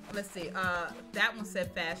 Let's see. That one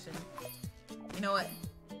said fashion. You know what?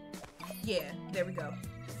 Yeah, there we go.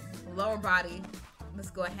 Lower body.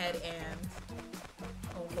 Let's go ahead and...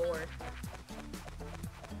 Oh, Lord.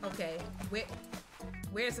 Okay.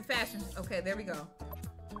 Where's the fashion? Okay, there we go.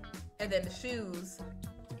 And then the shoes.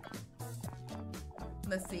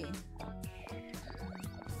 Let's see.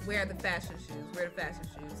 Where are the fashion shoes? Where are the fashion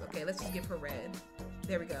shoes? Okay, let's just give her red.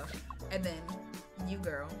 There we go. And then you,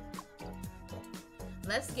 girl.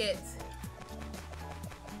 Let's get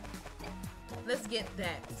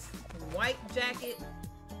that white jacket.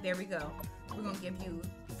 There we go. We're gonna give you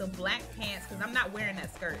the black pants because I'm not wearing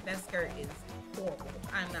that skirt. That skirt is horrible.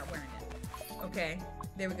 I'm not wearing it. Okay,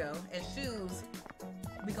 there we go. And shoes,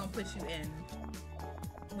 we're gonna put you in.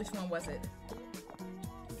 Which one was it?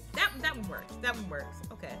 That one works. That one works.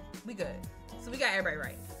 Okay, we good. So we got everybody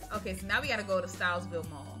right. Okay, so now we gotta go to Stylesville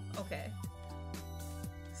Mall. Okay.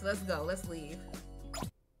 So let's go. Let's leave.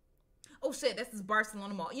 Oh shit, this is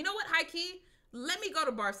Barcelona Mall. You know what, high key? Let me go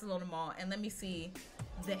to Barcelona Mall and let me see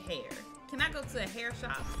the hair. Can I go to a hair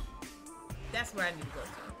shop? That's where I need to go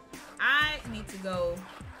to. I need to go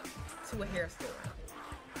to a hair store.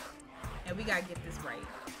 And we gotta get this right.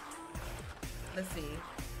 Let's see.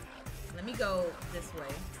 Let me go this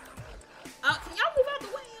way. Can y'all move out the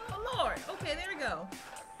way? Oh Lord. Okay, there we go.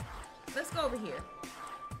 Let's go over here.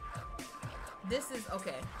 This is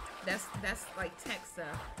okay. That's like tech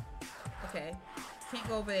stuff. Okay. Can't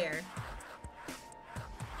go over there.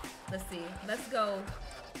 Let's see. Let's go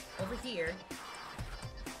over here.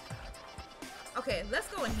 Okay, let's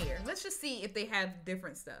go in here. Let's just see if they have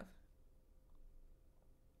different stuff.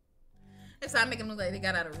 It's not making them look like they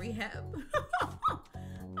got out of rehab.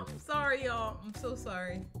 I'm sorry, y'all. I'm so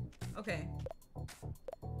sorry. Okay.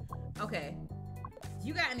 Okay.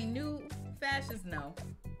 You got any new fashions? No.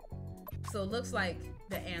 So it looks like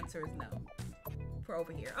the answer is no. For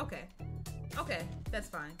over here. Okay. Okay, that's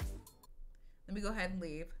fine. Let me go ahead and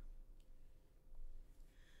leave.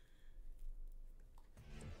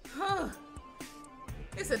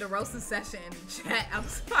 It's a roasting session in the chat. I'm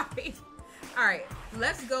sorry. All right,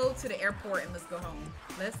 let's go to the airport and let's go home.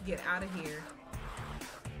 Let's get out of here.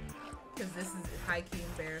 Because this is high-key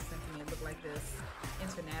embarrassing for me to look like this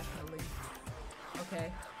internationally.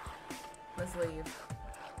 Okay, let's leave.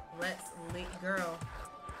 Let's leave, girl.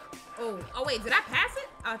 Oh wait, did I pass it?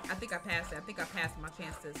 I think I passed it. I think I passed my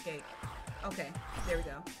chance to escape. Okay, there we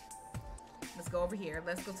go. Let's go over here.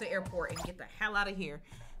 Let's go to the airport and get the hell out of here.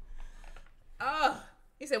 Oh,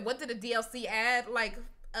 he said, what did the DLC add? Like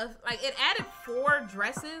it added 4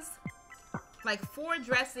 dresses. Like 4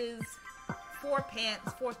 dresses, 4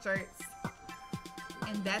 pants, 4 shirts.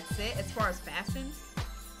 And that's it as far as fashion.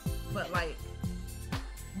 But like,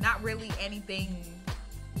 not really anything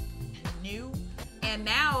new. And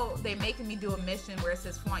now they're making me do a mission where it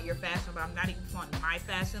says flaunt your fashion, but I'm not even flaunting my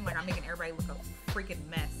fashion. Like, I'm making everybody look a freaking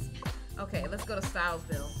mess. Okay, let's go to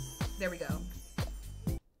Stylesville. There we go.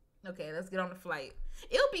 Okay, let's get on the flight.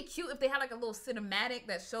 It would be cute if they had like a little cinematic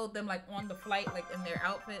that showed them like on the flight, like in their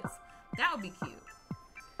outfits. That would be cute.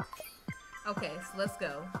 Okay, so let's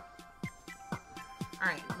go. All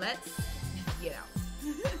right, let's get out.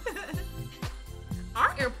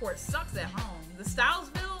 Our airport sucks at home. The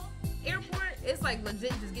Stylesville airport, it's like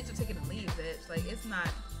legit just get your ticket and leave, bitch. Like, it's not,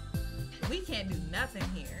 we can't do nothing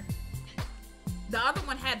here. The other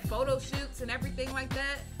one had photo shoots and everything like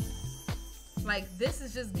that. Like, this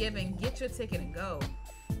is just giving, get your ticket and go.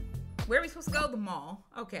 Where are we supposed to go? The mall.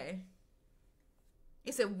 Okay.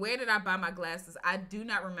 It said, where did I buy my glasses? I do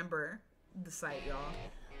not remember the site, y'all.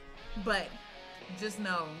 But just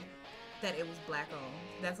know that it was black owned.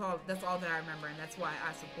 That's all that I remember, and that's why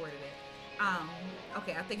I supported it.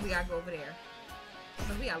 Okay, I think we gotta go over there.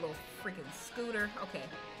 But we got a little freaking scooter. Okay,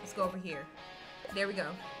 let's go over here. There we go.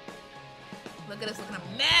 Look at us looking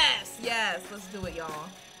a mess. Yes, let's do it, y'all.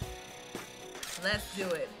 Let's do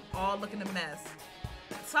it. All looking a mess.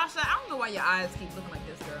 Sasha, I don't know why your eyes keep looking like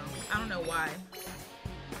this, girl. I don't know why.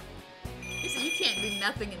 You said you can't do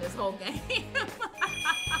nothing in this whole game.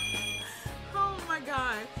 Oh my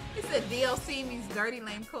god. He said DLC means dirty,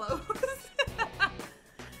 lame clothes.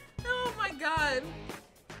 Oh my god.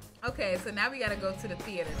 Okay, so now we gotta go to the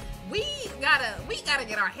theater. We gotta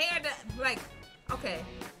get our hair done. Like, okay,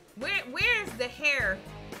 where's the hair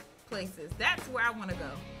places? That's where I want to go.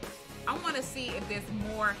 I want to see if there's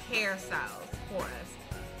more hairstyles for us.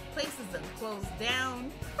 Places are closed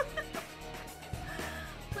down.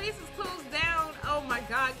 Places closed down. Oh my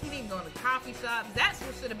God, can't even go in the coffee shops. That's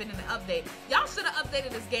what should have been in the update. Y'all should have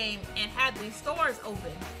updated this game and had these stores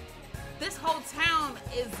open. This whole town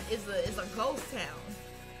is a ghost town.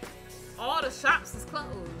 All the shops is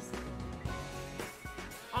closed.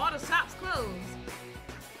 All the shops closed.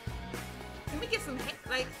 Can we get some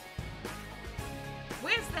like?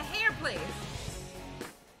 Where's the hair place?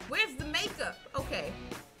 Where's the makeup? Okay.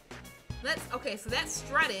 Okay, so that's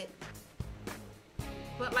strutted.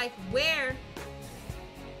 But like, where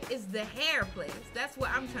is the hair place? That's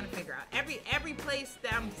what I'm trying to figure out. Every place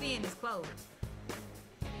that I'm seeing is closed.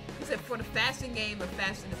 He said for the fashion game, the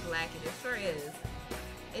fashion is lacking. It sure is.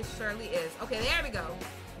 It surely is. Okay, there we go.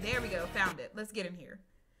 There we go. Found it. Let's get in here.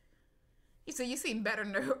 He said you seen better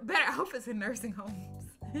outfits in nursing homes.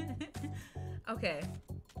 Okay.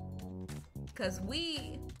 Because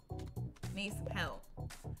we need some help.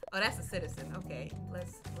 Oh, that's a citizen. Okay,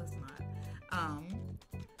 let's not.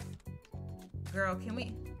 Girl, can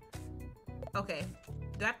we? Okay,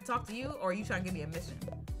 do I have to talk to you, or are you trying to give me a mission?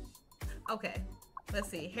 Okay, let's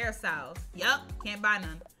see. Hairstyles. Yup, can't buy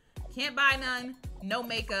none. Can't buy none. No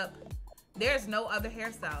makeup. There's no other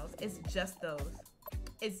hairstyles. It's just those.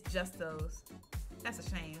 It's just those. That's a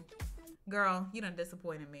shame. Girl, you done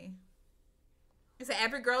disappointed me. Is that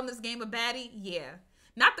every girl in this game a baddie? Yeah.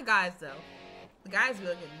 Not the guys, though. The guys be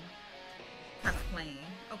looking kind of plain.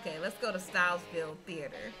 Okay, let's go to Stylesville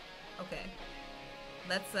Theater. Okay.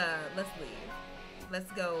 Let's leave.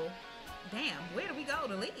 Let's go. Damn, where do we go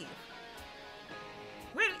to leave?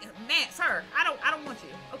 Man, sir, I don't want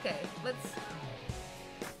you. Okay,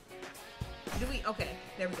 okay,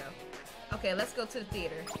 there we go. Okay, let's go to the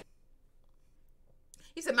theater.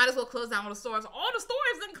 He said, might as well close down all the stores. All the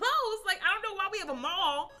stores done closed. Like, I don't know why we have a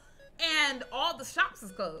mall and all the shops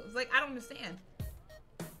is closed. Like, I don't understand.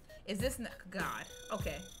 Is this not, God.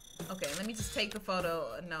 Okay. Okay, let me just take the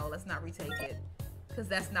photo. No, let's not retake it. Because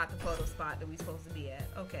that's not the photo spot that we're supposed to be at.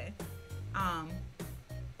 Okay.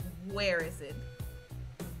 Where is it?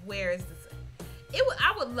 Where is this?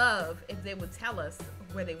 I would love if they would tell us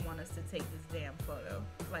where they want us to take this damn photo.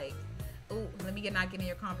 Like, ooh, let me not get in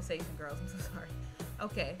your conversation, girls. I'm so sorry.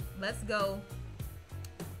 Okay, let's go.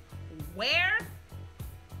 Where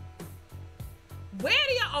do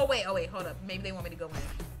y'all? Oh wait, hold up. Maybe they want me to go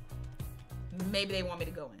in. Maybe they want me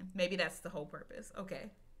to go in. Maybe that's the whole purpose. Okay.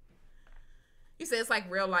 You say it's like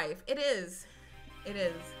real life. It is. It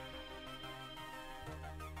is.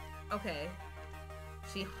 Okay.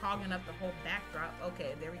 She hogging up the whole backdrop.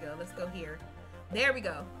 Okay, there we go. Let's go here. There we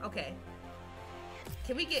go. Okay.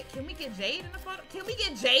 Can we get Jade in the photo? Can we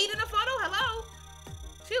get Jade in the photo? Hello?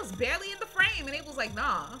 She was barely in the frame and it was like,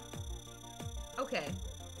 nah. Okay.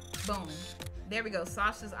 Boom. There we go.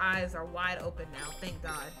 Sasha's eyes are wide open now. Thank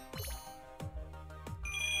God.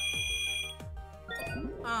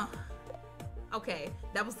 Okay.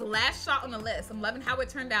 That was the last shot on the list. I'm loving how it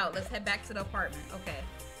turned out. Let's head back to the apartment. Okay.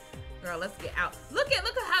 Girl, let's get out. Look at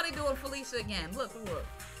how they doing Felicia again. Look.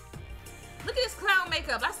 Look at this clown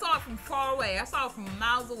makeup. I saw it from far away. I saw it from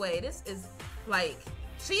miles away. This is like,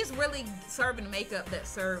 she's really serving makeup that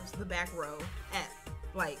serves the back row at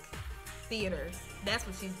like theaters. That's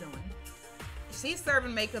what she's doing. She's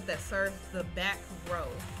serving makeup that serves the back row.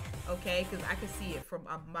 Okay, because I can see it from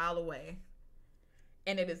a mile away.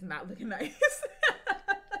 And it is not looking nice.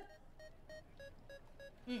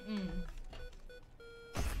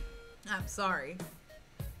 I'm sorry.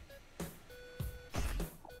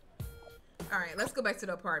 Alright, let's go back to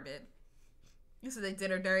the apartment. So they did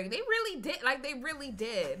her dirty. They really did. Like, they really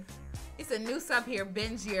did. It's a new sub here.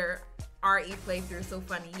 Binge your RE playthrough. So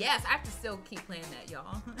funny. Yes, I have to still keep playing that,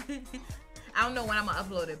 y'all. I don't know when I'm going to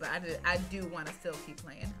upload it, but I do want to still keep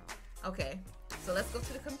playing. Okay, so let's go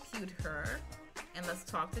to the computer. And let's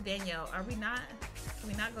talk to Danielle. Are we not? Can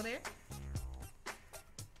we not go there?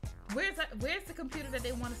 Where's the computer that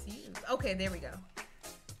they want us to use? Okay, there we go.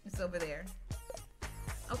 It's over there.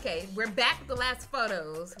 Okay, we're back with the last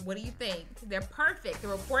photos. What do you think? They're perfect. The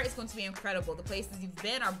report is going to be incredible. The places you've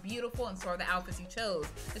been are beautiful, and so are the outfits you chose.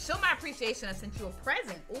 To show my appreciation, I sent you a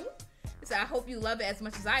present. Ooh. So I hope you love it as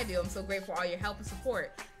much as I do. I'm so grateful for all your help and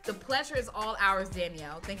support. The pleasure is all ours,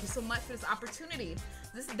 Danielle. Thank you so much for this opportunity.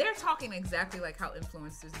 They're talking exactly like how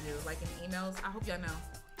influencers do, like in emails. I hope y'all know.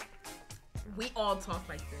 We all talk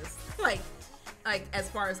like this. Like as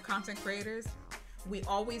far as content creators, we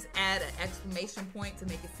always add an exclamation point to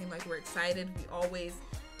make it seem like we're excited. We always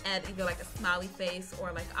add either like a smiley face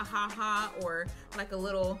or like a ha-ha or like a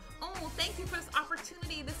little, oh, thank you for this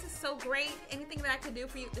opportunity. This is so great. Anything that I can do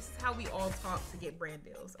for you? This is how we all talk to get brand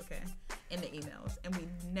deals, okay? In the emails. And we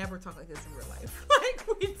never talk like this in real life. Like,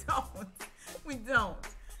 we don't. We don't,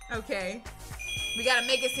 okay? We gotta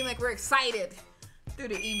make it seem like we're excited through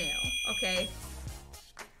the email, okay?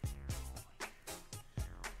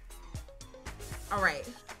 All right.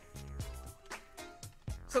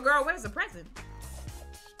 So, girl, where's the present?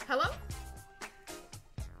 Hello?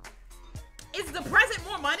 Is the present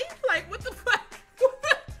more money? Like, what the fuck?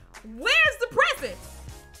 Where's the present?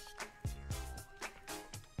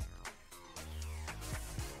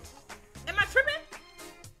 Am I tripping?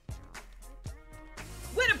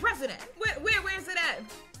 Where the present at? Where's it at?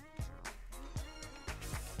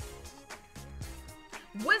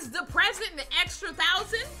 Was the present the extra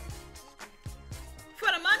 1,000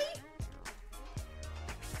 for the money?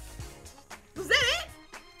 Was that it?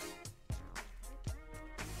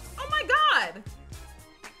 Oh my God.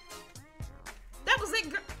 That was it,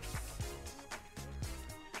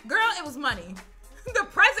 girl, it was money. The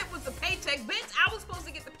present was the paycheck. Bitch, I was supposed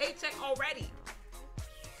to get the paycheck already.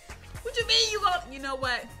 What you mean you know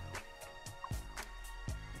what?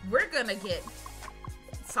 We're gonna get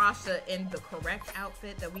Sasha in the correct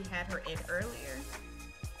outfit that we had her in earlier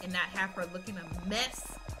and not have her looking a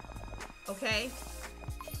mess, okay?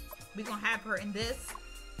 We're gonna have her in this.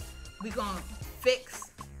 We're gonna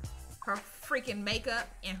fix her freaking makeup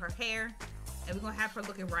and her hair, and we're gonna have her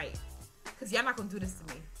looking right. Cause y'all not gonna do this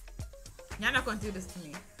to me. Y'all not gonna do this to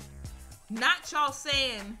me. Not y'all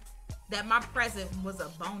saying that my present was a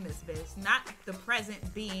bonus, bitch. Not the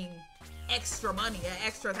present being extra money, an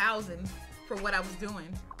extra 1,000 for what I was doing.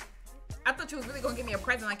 I thought you was really gonna give me a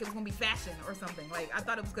present like it was gonna be fashion or something. Like, I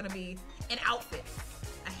thought it was gonna be an outfit,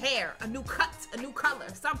 a hair, a new cut, a new color,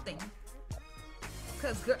 something.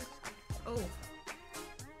 Cause girl, oh.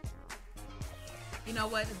 You know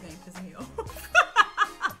what? This game pissed me off.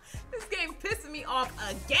 This game pissed me off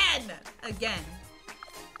again.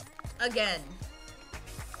 Again.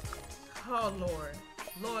 Oh, Lord.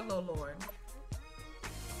 Lord.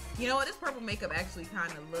 You know what? This purple makeup actually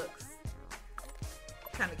kind of looks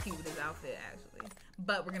kind of cute with his outfit, actually.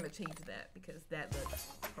 But we're going to change that because that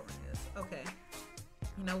looks horrendous. Okay.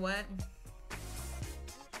 You know what?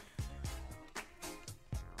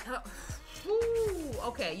 Oh.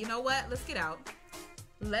 Okay, you know what? Let's get out.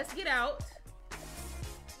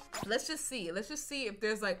 Let's just see. Let's just see if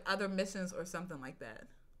there's like other missions or something like that.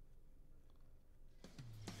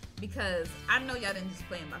 Because I know y'all didn't just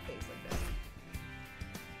play in my face like that.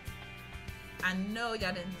 I know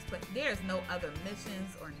y'all didn't just play. There's no other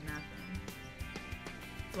missions or nothing.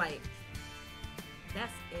 Like,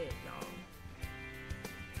 that's it, y'all.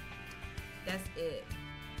 That's it.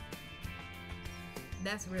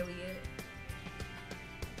 That's really it.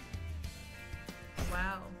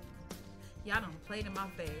 Wow. Y'all done played in my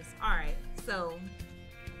face. Alright, so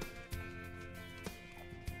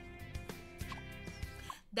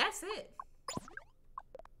that's it.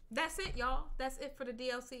 That's it, y'all. That's it for the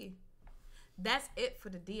DLC. That's it for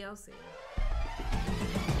the DLC.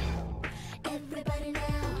 Everybody now.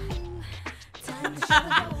 Time to show the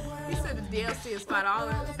whole world. He said the DLC is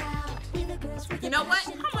 $5. You know what?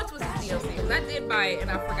 How much was this DLC? Because I did buy it and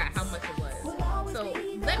I forgot how much it was. So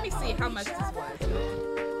let me see how much this was.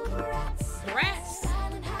 Bratz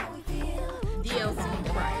DLC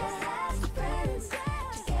price.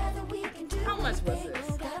 How much was this?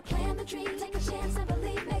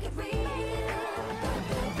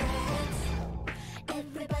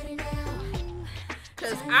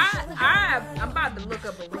 Cause I'm about to look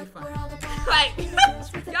up a refund. Like,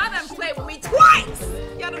 y'all done played with me twice.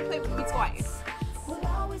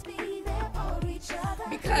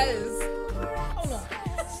 Because, hold on.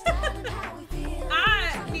 I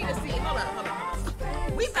need to see, hold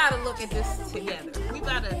on. We gotta look at this together.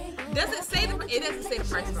 Does it say it doesn't say the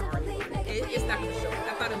price for RE. It's not gonna show it.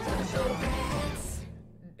 I thought it was gonna show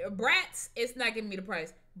it. Bratz, it's not giving me the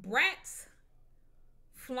price. Bratz,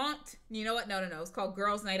 Flaunt, you know what? No. It's called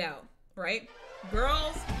Girls Night Out, right?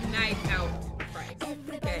 Girls Night Out price.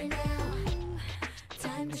 Okay.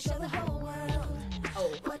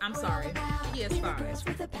 Oh, I'm sorry. PS5.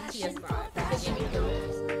 They gave me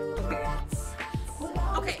those.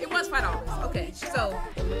 Okay, it was $5. Okay, so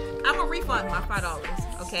I'm gonna refund my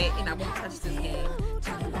 $5. Okay, and I won't touch this game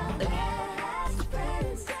again.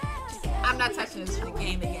 I'm not touching this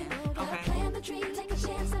game again. Okay.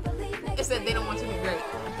 It said they don't want you to be great.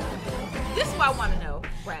 This is what I want to know,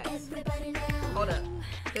 Bratz. Hold up.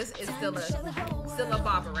 This is still a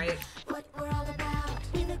bopper, right?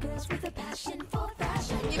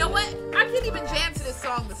 You know what? I can't even jam to this this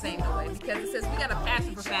song the same way because it says we got a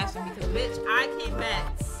passion for fashion because bitch, I came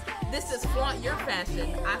back. This is flaunt your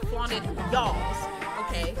fashion. I flaunted y'all's.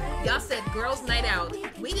 Okay, y'all said girls' night out.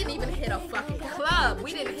 We didn't even hit a fucking club.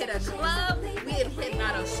 We didn't hit a club. We didn't hit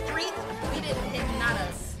not a street. We didn't hit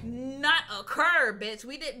not a curb, bitch.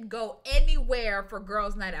 We didn't go anywhere for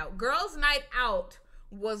girls' night out. Girls' night out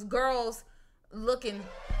was girls looking.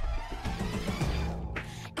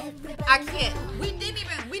 I can't. We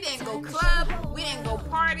didn't go club. We didn't go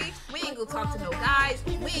party. We didn't go talk to no guys.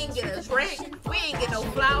 We didn't get a drink. We didn't get no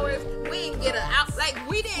flowers. We didn't get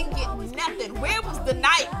we didn't get nothing. Where was the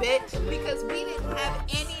night, bitch? Because we didn't have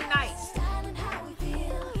any nights.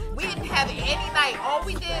 We didn't have any night. All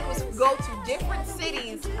we did was go to different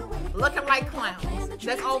cities looking like clowns.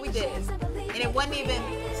 That's all we did. And it wasn't even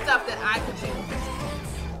stuff that I could choose.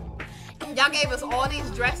 Y'all gave us all these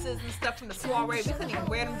dresses and stuff from the soiree. We couldn't even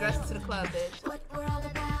wear them dresses to the club, bitch.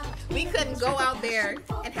 We couldn't go out there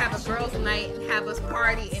and have a girls' night and have us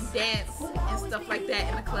party and dance and stuff like that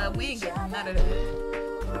in the club. We didn't get none of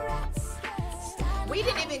that. We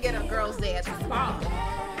didn't even get a girls' day at the spa.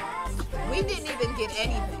 We didn't even get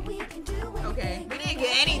anything. Okay? We didn't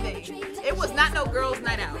get anything. It was not no girls'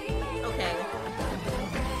 night out. Okay?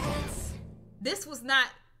 This was not.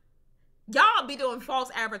 Y'all be doing false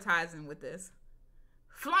advertising with this.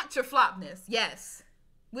 Flaunt your flopness. Yes.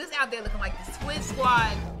 We was out there looking like the Squid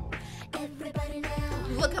Squad.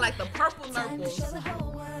 Looking like the Purple Nurples.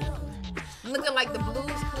 Looking like the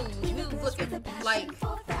Blues Clues. We was looking like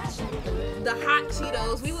the Hot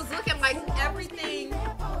Cheetos. We was looking like everything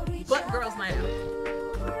but girls' night out.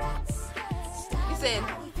 He said,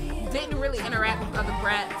 didn't really interact with other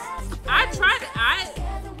brats. I tried it.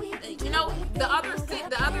 You know, the other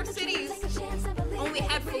cities only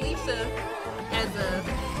had Felicia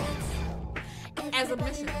as a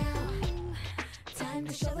mission.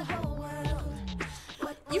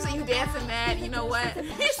 You said you dancing mad. You know what?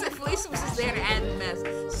 He said Felicia was just there to add the mess.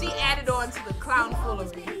 She added on to the clown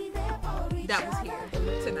foolery that was here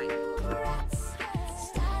tonight.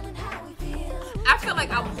 I feel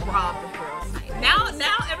like I was robbed of girls' night. Now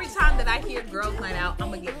every time that I hear girls' night out, I'm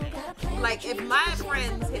gonna get mad. Like if my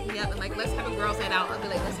friends hit me up and like, let's have a girls' night out, I'll be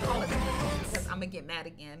like, let's call it tonight because I'm gonna get mad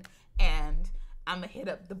again and I'm gonna hit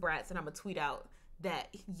up the Bratz and I'm gonna tweet out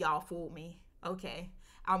that y'all fooled me. Okay,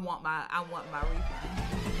 I want my refund.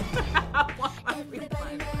 I want my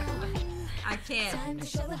refund. I can't.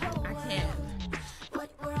 Well,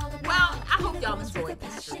 I hope y'all enjoyed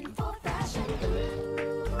this stream.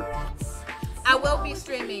 I will be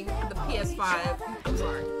streaming the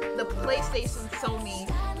the PlayStation Sony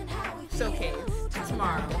showcase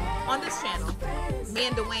tomorrow on this channel. Me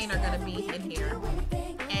and Dwayne are going to be in here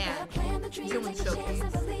and doing showcase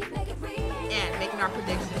and making our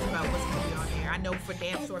predictions about what's going to be on here. I know for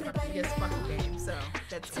damn sure I'm going to this fucking game, so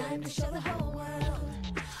that's good.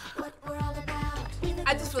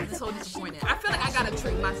 I just feel so disappointed. I feel like I gotta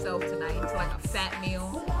treat myself tonight to like a fat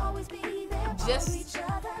meal just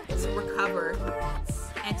to recover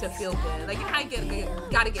and to feel good. Like you know how you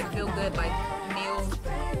gotta get feel good like meal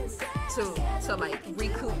to like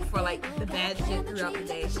recoup for like the bad shit throughout the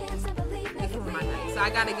day. This was my night. So I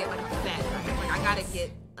gotta get like a fat night. Like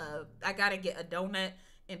I gotta get a donut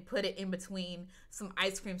and put it in between some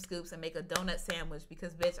ice cream scoops and make a donut sandwich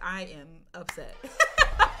because bitch I am upset.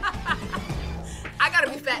 I gotta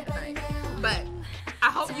be fat tonight. But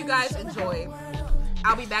I hope you guys enjoy.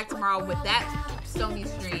 I'll be back tomorrow with that Sony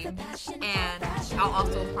stream, and I'll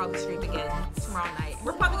also probably stream again tomorrow night.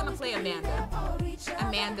 We're probably gonna play Amanda the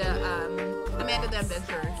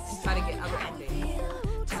Adventure, and try to get other endings.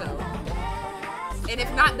 So, and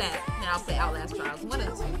if not that, then I'll play Outlast Trials, one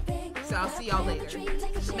of the two. So I'll see y'all later.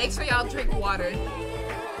 Make sure y'all drink water.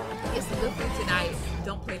 Get some good food tonight.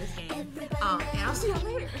 Don't play this game. And I'll see y'all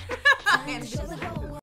later.